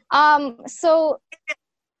 So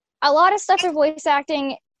a lot of stuff for voice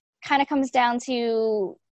acting kind of comes down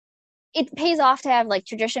to, it pays off to have like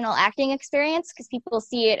traditional acting experience because people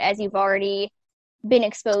see it as you've already been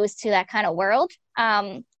exposed to that kind of world.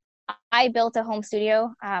 I built a home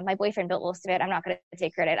studio. My boyfriend built most of it. I'm not going to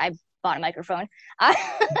take credit. I bought a microphone.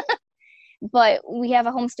 But we have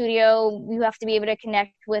a home studio. You have to be able to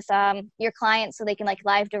connect with your clients so they can like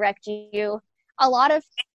live direct you. A lot of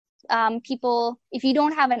people, if you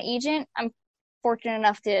don't have an agent, I'm fortunate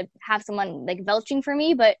enough to have someone like vouching for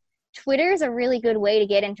me, but Twitter is a really good way to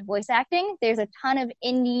get into voice acting. There's a ton of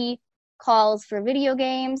indie calls for video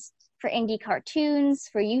games, for indie cartoons,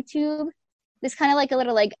 for YouTube. There's kind of like a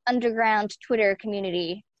little like underground Twitter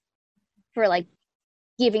community for like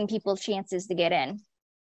giving people chances to get in.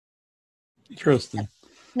 Interesting.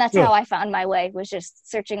 That's how I found my way, was just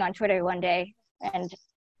searching on Twitter one day, and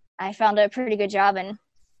I found a pretty good job, and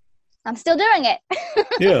I'm still doing it.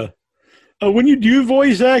 Yeah. When you do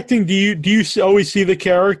voice acting, do you always see the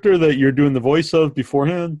character that you're doing the voice of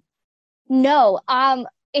beforehand? No.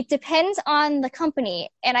 It depends on the company,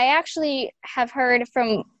 and I actually have heard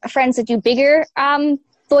from friends that do bigger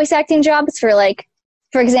voice acting jobs for, like,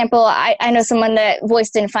 for example, I know someone that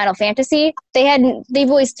voiced in Final Fantasy. They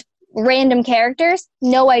voiced random characters,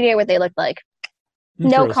 no idea what they look like,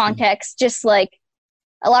 no context, just like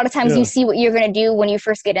a lot of times you see what you're going to do when you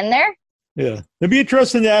first get in there. Yeah, it'd be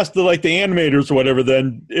interesting to ask the animators or whatever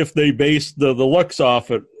then if they base the looks off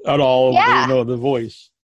it at all. Yeah. The voice.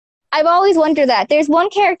 I've always wondered that. There's one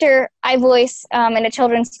character I voice in a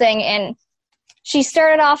children's thing, and she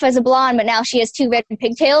started off as a blonde, but now she has 2 red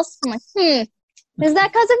pigtails. I'm like, is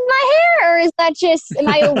that because of my hair, or is that just, am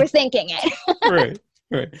I overthinking it?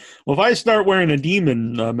 Right. Well, if I start wearing a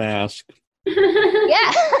demon mask.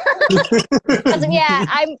 Yeah.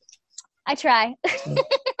 I try.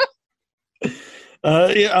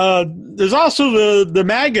 There's also the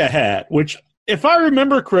MAGA hat, which, if I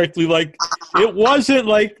remember correctly, like, it wasn't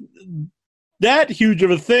like that huge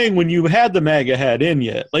of a thing when you had the MAGA hat in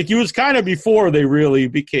yet. Like, it was kind of before they really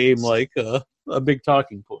became like a big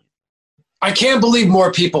talking point. I can't believe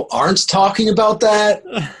more people aren't talking about that.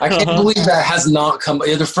 I can't believe that has not come.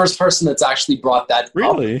 You're the first person that's actually brought that up.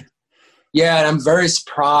 Really? Yeah, and I'm very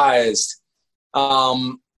surprised.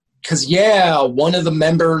 Because, one of the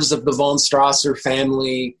members of the Von Strasser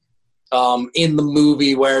family in the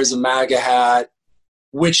movie wears a MAGA hat,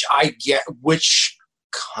 which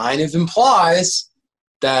kind of implies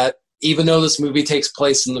that even though this movie takes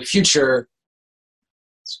place in the future,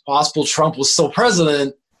 it's possible Trump was still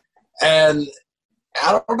president. And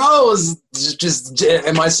I don't know, just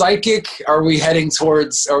am I psychic? Are we heading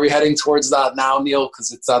towards that now, Neil?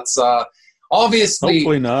 Because that's obviously,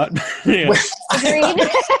 hopefully not.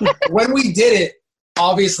 When we did it,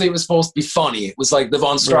 obviously it was supposed to be funny. It was like the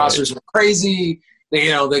Von Strassers were crazy.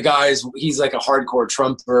 The guys, he's like a hardcore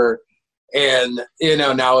Trumper, and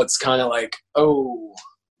now it's kind of like,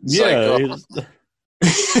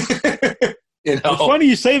 It's funny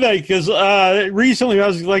you say that, because recently I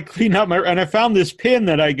was like cleaning out and I found this pin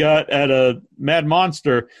that I got at a Mad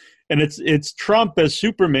Monster, and it's Trump as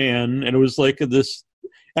Superman, and it was like this,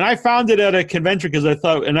 and I found it at a convention because I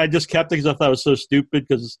thought, and I just kept it because I thought it was so stupid,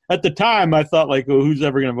 because at the time I thought like, well, who's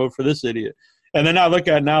ever going to vote for this idiot? And then I look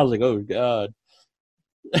at it now, I was like, oh God,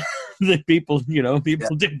 the people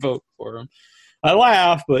did vote for him. I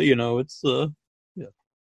laugh, but it's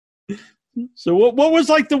So what was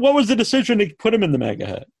the decision to put him in the MAGA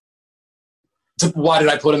hat? Why did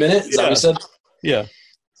I put him in it? Is that what you said? Yeah.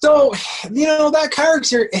 So, that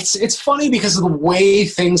character, it's funny because of the way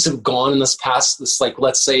things have gone in let's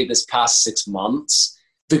say this past 6 months.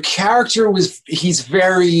 The character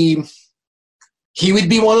he would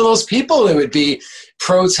be one of those people that would be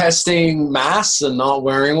protesting masks and not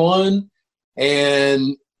wearing one.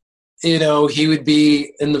 And, he would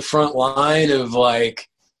be in the front line of like,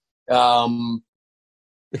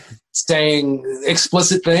 saying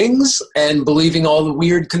explicit things and believing all the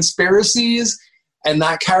weird conspiracies, and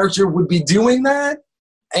that character would be doing that.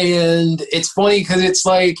 And it's funny because it's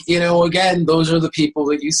like, again, those are the people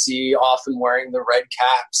that you see often wearing the red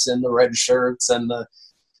caps and the red shirts and the,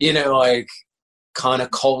 like kind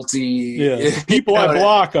of culty people I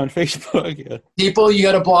block on Facebook. Yeah. People you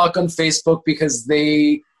got to block on Facebook because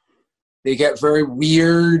they get very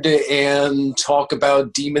weird and talk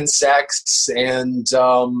about demon sex and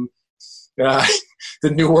the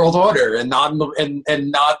New World Order and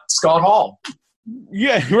not Scott Hall.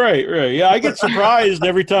 Yeah, right. Yeah, I get surprised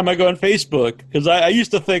every time I go on Facebook because I used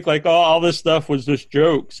to think like, oh, all this stuff was just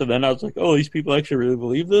jokes, and then I was like, oh, these people actually really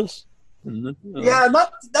believe this. Yeah,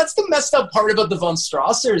 that's the messed up part about the Von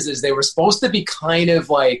Strassers is they were supposed to be kind of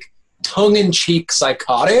like tongue-in-cheek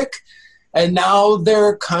psychotic, and now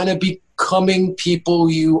they're kind of becoming people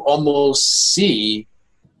you almost see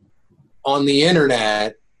on the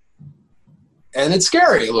internet, and it's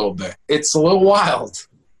scary a little bit. It's a little wild.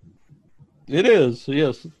 It is,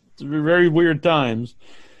 yes. It's very weird times.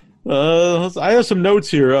 I have some notes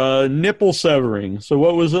here. Nipple severing. So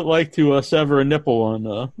what was it like to sever a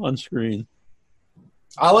nipple on screen?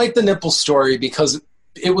 I like the nipple story because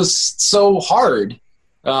it was so hard.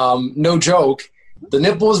 No joke. The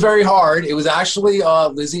nipple was very hard. It was actually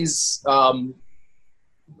Lizzie's a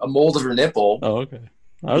mold of her nipple. Oh, okay.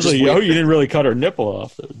 I was like, you didn't really cut her nipple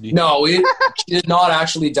off. No, she did not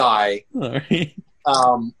actually die. All right.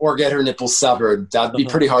 Or get her nipple severed. That'd be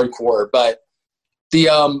pretty hardcore. But the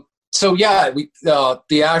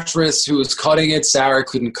actress who was cutting it, Sarah,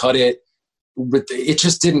 couldn't cut it. It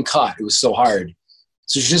just didn't cut. It was so hard.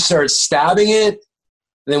 So she just started stabbing it.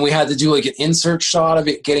 And then we had to do like an insert shot of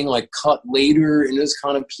it getting like cut later, and it was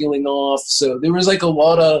kind of peeling off. So there was like a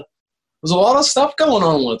lot of stuff going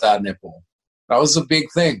on with that nipple. That was a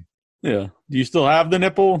big thing. Yeah. Do you still have the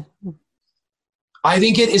nipple? I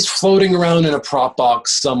think it is floating around in a prop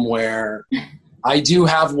box somewhere. I do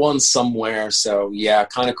have one somewhere, so yeah,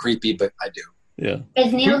 kind of creepy, but I do. Yeah.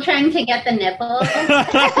 Is Neil trying to get the nipple?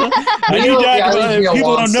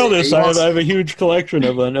 People don't know this. I have a huge collection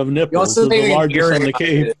of nipples. The largest in the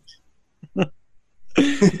cave.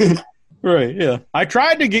 Right, yeah. I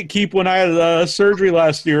tried to keep when I had surgery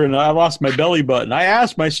last year, and I lost my belly button. I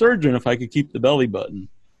asked my surgeon if I could keep the belly button.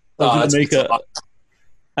 I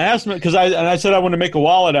asked him because I said I want to make a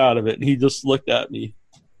wallet out of it, and he just looked at me.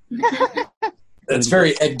 That's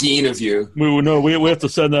very Ed Gein of you. We have to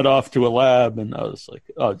send that off to a lab, and I was like,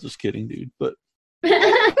 "Oh, just kidding, dude." But but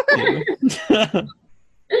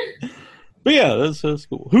yeah, that's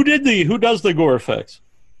cool. Who does the gore effects?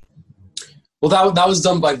 Well, that was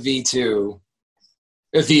done by V2,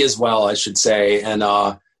 V as well, I should say, and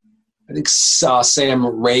I think Sam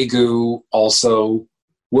Regu also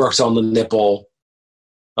worked on the nipple.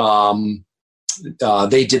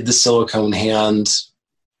 They did the silicone hand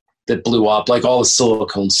that blew up, like all the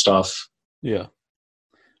silicone stuff. Yeah.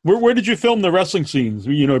 Where did you film the wrestling scenes?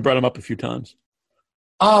 You brought them up a few times.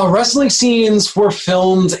 Wrestling scenes were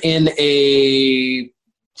filmed in a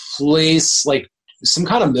place like some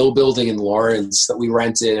kind of mill building in Lawrence that we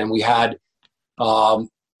rented, and we had Bell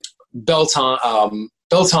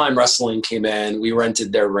Time Wrestling came in. We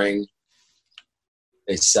rented their ring.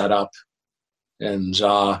 They set up, and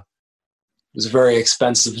it was a very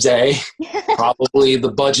expensive day. Probably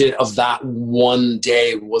the budget of that one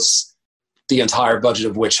day was the entire budget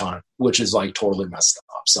of Witch Hunt, which is like totally messed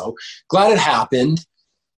up. So glad it happened.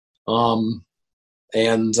 So I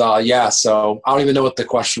don't even know what the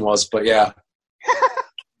question was, but yeah.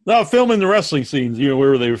 No, filming the wrestling scenes,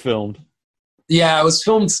 where they were filmed. Yeah, it was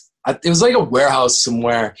filmed. It was like a warehouse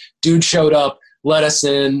somewhere. Dude showed up, let us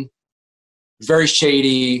in. Very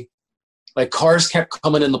shady. Like cars kept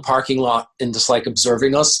coming in the parking lot and just like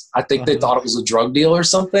observing us. I think they thought it was a drug deal or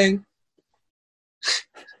something.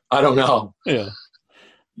 I don't know. Yeah.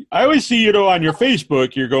 I always see, on your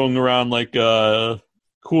Facebook, you're going around like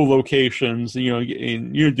cool locations, and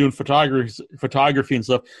you're doing photography and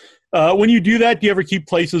stuff. When you do that, do you ever keep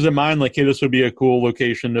places in mind? Like, hey, this would be a cool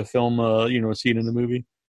location to film, a scene in the movie?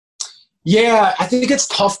 Yeah, I think it's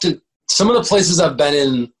tough some of the places I've been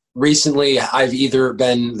in recently, I've either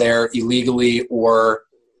been there illegally or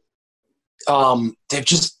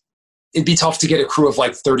it'd be tough to get a crew of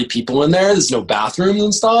like 30 people in there. There's no bathrooms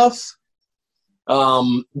and stuff.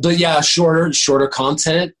 But yeah, shorter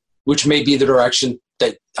content, which may be the direction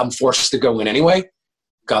that I'm forced to go in anyway,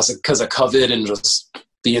 because of COVID and just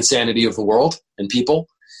the insanity of the world and people.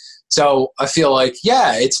 So I feel like,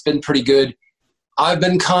 yeah, it's been pretty good. I've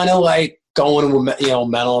been kind of like going to,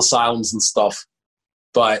 mental asylums and stuff,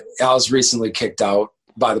 but I was recently kicked out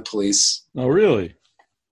by the police. Oh, really?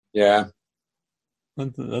 Yeah.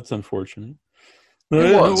 That's unfortunate.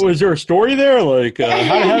 Was there a story there? Like,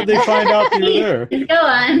 how did they find out you were there? Go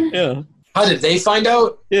on. Yeah. How did they find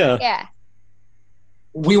out? Yeah. Yeah.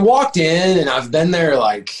 We walked in, and I've been there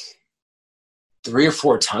like 3 or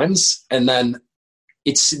 4 times, and then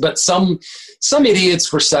but some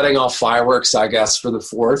idiots were setting off fireworks, I guess, for the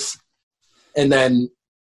 4th, and then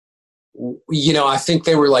I think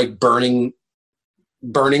they were like burning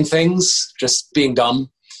things, just being dumb.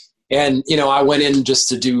 And, I went in just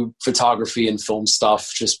to do photography and film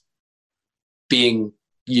stuff, just being,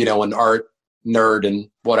 an art nerd and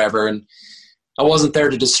whatever. And I wasn't there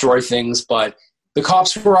to destroy things, but the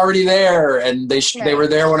cops were already there, and they were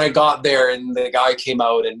there when I got there, and the guy came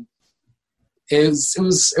out, and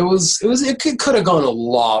it could have gone a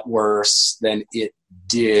lot worse than it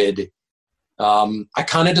did. I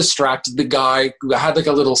kind of distracted the guy. I had like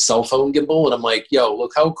a little cell phone gimbal, and I'm like, yo,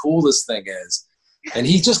 look how cool this thing is. And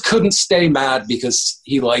he just couldn't stay mad because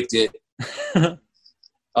he liked it.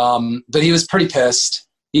 But he was pretty pissed.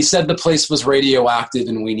 He said the place was radioactive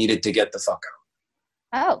and we needed to get the fuck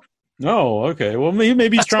Oh. Oh, okay. Well,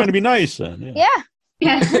 maybe he's trying to be nice then. Yeah.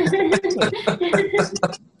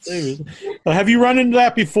 Have you run into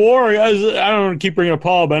that before? I don't want to keep bringing up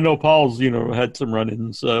Paul, but I know Paul's, had some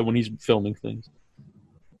run-ins when he's filming things.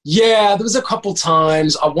 Yeah, there was a couple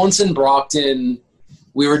times. Once in Brockton,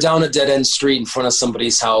 we were down a dead-end street in front of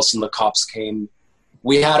somebody's house, and the cops came.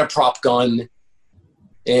 We had a prop gun,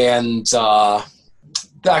 and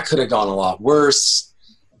that could have gone a lot worse.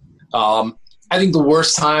 I think the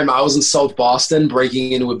worst time, I was in South Boston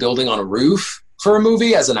breaking into a building on a roof for a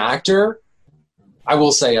movie as an actor. I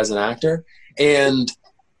will say as an actor. And,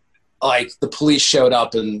 the police showed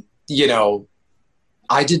up and,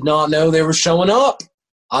 I did not know they were showing up.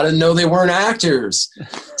 I didn't know they weren't actors.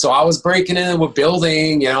 So I was breaking into a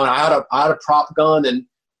building, and I had a prop gun, and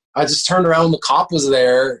I just turned around, the cop was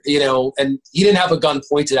there, and he didn't have a gun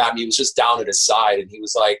pointed at me. He was just down at his side, and he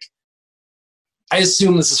was like, I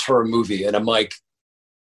assume this is for a movie. And I'm like,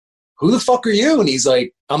 who the fuck are you? And he's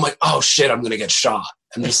like, I'm like, oh shit, I'm going to get shot.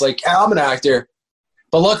 I'm just like, yeah, I'm an actor.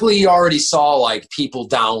 But luckily he already saw people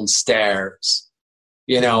downstairs,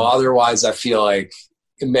 otherwise I feel like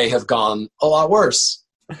it may have gone a lot worse.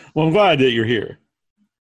 Well, I'm glad that you're here.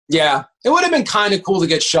 Yeah. It would have been kind of cool to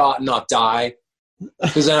get shot and not die.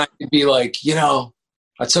 Because then I could be like, I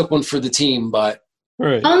took one for the team, but.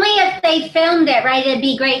 Right. Only if they filmed it, right? It'd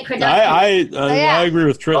be great production. I agree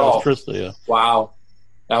with Trista, yeah. Wow.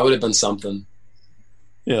 That would have been something.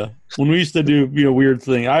 Yeah. When we used to do, weird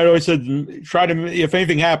thing, I always said, try to, if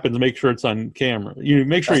anything happens, make sure it's on camera.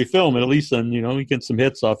 Make sure you film it, at least then, you get some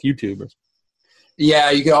hits off YouTube.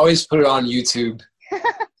 Yeah, you can always put it on YouTube.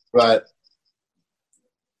 But,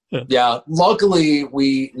 yeah, luckily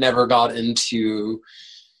we never got into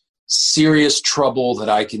serious trouble that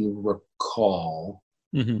I can recall.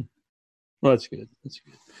 Mm-hmm. Well, that's good.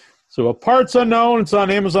 So, Parts Unknown, it's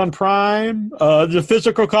on Amazon Prime. The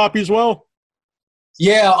physical copy as well?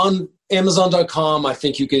 Yeah, on Amazon.com, I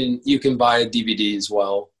think you can buy a DVD as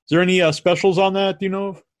well. Is there any specials on that, do you know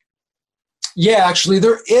of? Yeah, actually,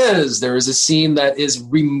 there is. There is a scene that is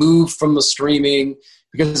removed from the streaming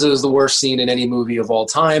because it was the worst scene in any movie of all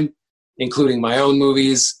time, including my own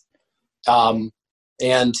movies.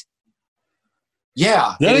 And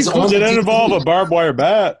yeah. Did it involve a barbed wire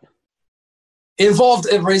bat? It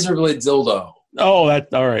involved a razor blade dildo. Oh,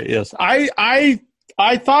 all right, yes.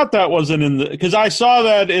 I thought that wasn't in the, because I saw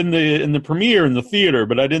that in the premiere in the theater,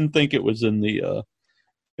 but I didn't think it was in the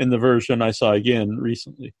version I saw again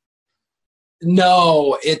recently.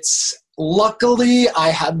 No, it's luckily I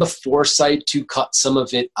had the foresight to cut some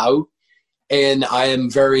of it out, and I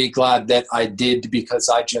am very glad that I did, because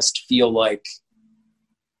I just feel like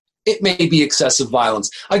it may be excessive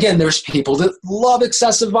violence. Again, there's people that love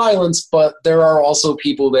excessive violence, but there are also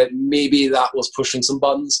people that maybe that was pushing some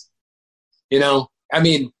buttons. I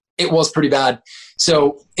mean, it was pretty bad.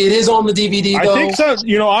 So it is on the DVD, though. I think so.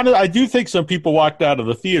 I do think some people walked out of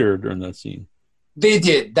the theater during that scene. They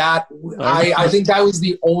did. I think that was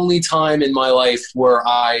the only time in my life where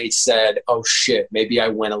I said, oh shit, maybe I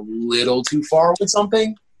went a little too far with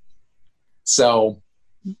something. So,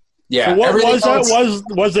 yeah. So what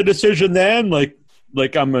was the decision then?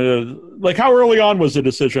 How early on was the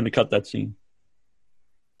decision to cut that scene?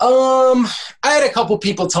 I had a couple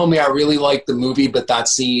people tell me I really liked the movie, but that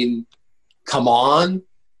scene, come on,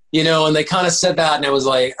 and they kind of said that, and I was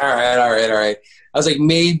like, all right. I was like,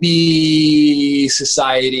 maybe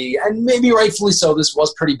society, and maybe rightfully so, this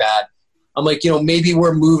was pretty bad. I'm like, maybe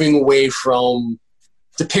we're moving away from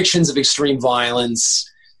depictions of extreme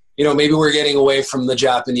violence. Maybe we're getting away from the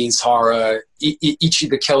Japanese horror, Ichi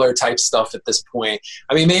the Killer type stuff at this point.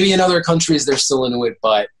 I mean, maybe in other countries they're still into it,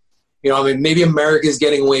 but maybe America's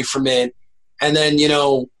getting away from it. And then,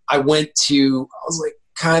 I was like,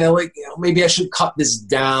 kind of like, maybe I should cut this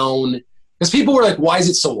down. Because people were like, why is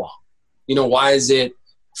it so long? Why is it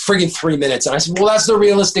friggin' 3 minutes? And I said, well, that's the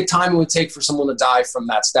realistic time it would take for someone to die from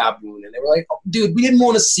that stab wound. And they were like, oh, dude, we didn't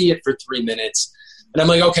want to see it for 3 minutes. And I'm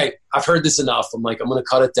like, okay, I've heard this enough. I'm like, I'm going to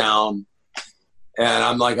cut it down. And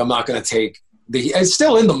I'm like, I'm not going to take it's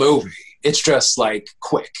still in the movie. It's just like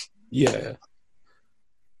quick. Yeah.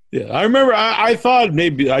 Yeah, I remember. I thought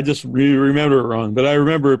maybe I just remember it wrong, but I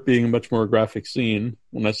remember it being a much more graphic scene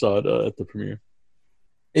when I saw it at the premiere.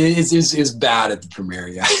 It is bad at the premiere,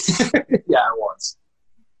 yeah. Yeah, it was.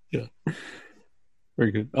 Yeah,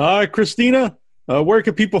 very good. Christina, where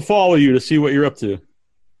can people follow you to see what you're up to?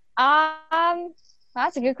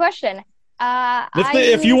 That's a good question.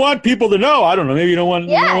 If you want people to know, I don't know. Maybe you don't want.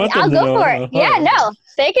 Yeah, I'll go for it. Yeah, no,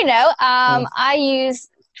 they can know. I use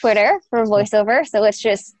Twitter for voiceover. So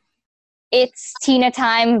it's Tina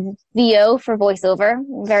Time VO for voiceover.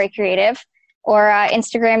 Very creative. Or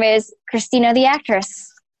Instagram is Christina the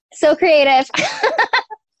Actress. So creative.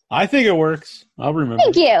 I think it works. I'll remember.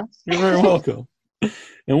 Thank you. You're very welcome.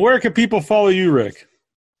 And where can people follow you, Rick?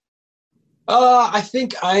 I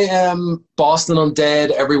think I am Boston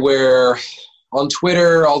Undead everywhere. On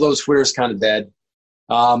Twitter, although Twitter's kind of dead.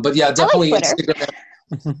 But yeah, definitely Instagram.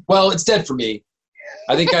 Well, it's dead for me.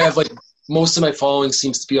 I think I have most of my following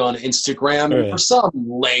seems to be on Instagram, and for some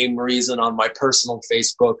lame reason on my personal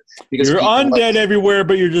Facebook. Because you're undead everywhere,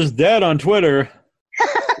 but you're just dead on Twitter.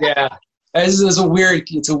 Yeah, it's a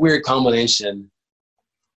weird combination.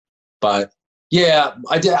 But yeah,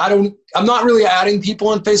 I'm not really adding people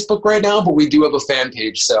on Facebook right now, but we do have a fan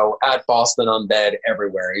page. So at Boston Undead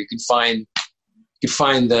everywhere, you can find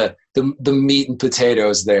the meat and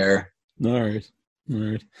potatoes there. All right.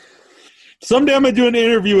 Someday I'm going to do an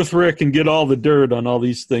interview with Rick and get all the dirt on all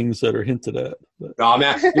these things that are hinted at. Oh,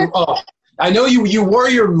 man. I know you wore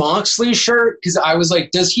your Moxley shirt because I was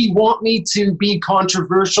like, does he want me to be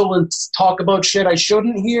controversial and talk about shit I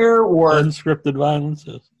shouldn't hear? Or unscripted violence.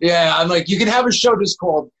 Yeah, I'm like, you can have a show just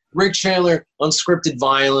called Rick Chandler Unscripted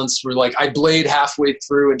Violence where I blade halfway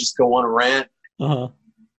through and just go on a rant. Uh-huh.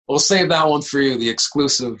 We'll save that one for you, the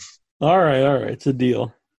exclusive. All right. It's a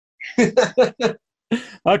deal.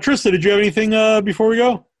 Trista, did you have anything before we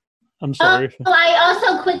go? I'm sorry. I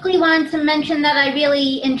also quickly wanted to mention that I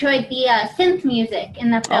really enjoyed the synth music in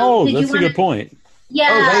the film. Oh, that's a good point. Yeah.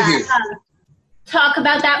 Oh, thank you. Talk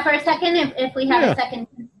about that for a second, if we have a second.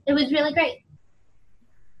 It was really great.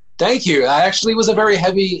 Thank you. I actually was a very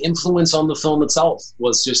heavy influence on the film itself.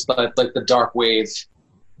 Was just like the dark wave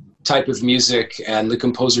type of music, and the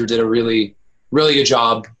composer did a really, really good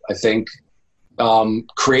job, I think,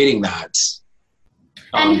 creating that.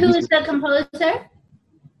 And who is the composer?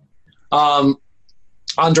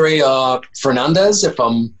 Andre Fernandez,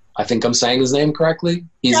 I think I'm saying his name correctly.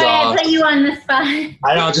 He's, Sorry, I put you on the spot.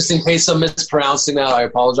 I know, just in case I'm mispronouncing that, I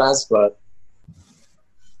apologize, but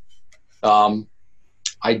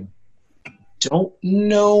I don't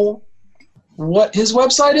know what his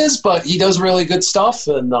website is, but he does really good stuff,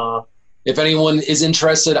 and if anyone is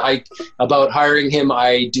interested about hiring him,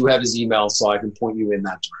 I do have his email, so I can point you in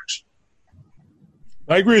that direction.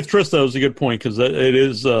 I agree with Trista. That was a good point because it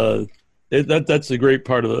is that's a great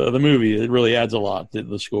part of the movie. It really adds a lot to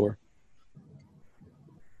the score.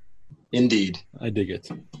 Indeed. I dig it.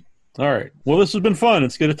 All right. Well, this has been fun.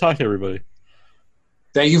 It's good to talk to everybody.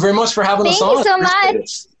 Thank you very much for having us on. Thank you so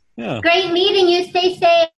much. Yeah. Great meeting you. Stay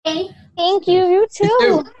safe. Thank you. You too.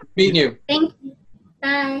 You too. Meeting you. Thank you.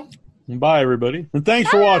 Bye. Bye, everybody. And thanks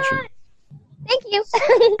for watching. Thank you.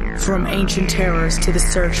 From ancient terrors to the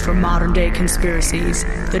search for modern-day conspiracies,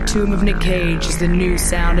 The Tomb of Nick Cage is the new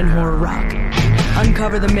sound in horror rock.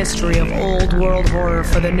 Uncover the mystery of old world horror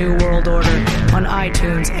for the new world order on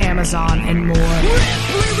iTunes, Amazon, and more.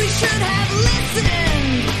 Ripley, we should have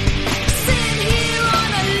listened. Sitting here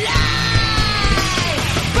on a lie.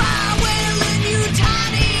 Powell and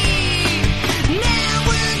Utani. Now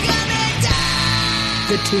we're gonna die.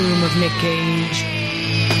 The Tomb of Nick Cage.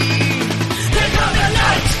 There come the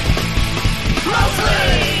night.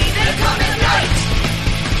 Mostly, there come the night.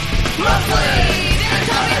 Mostly, there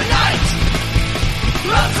come the night.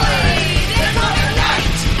 Mostly, there come the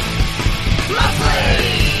night. Mostly.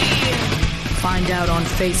 Find out on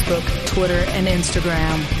Facebook, Twitter, and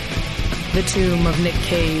Instagram. The Tomb of Nick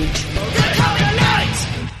Cage.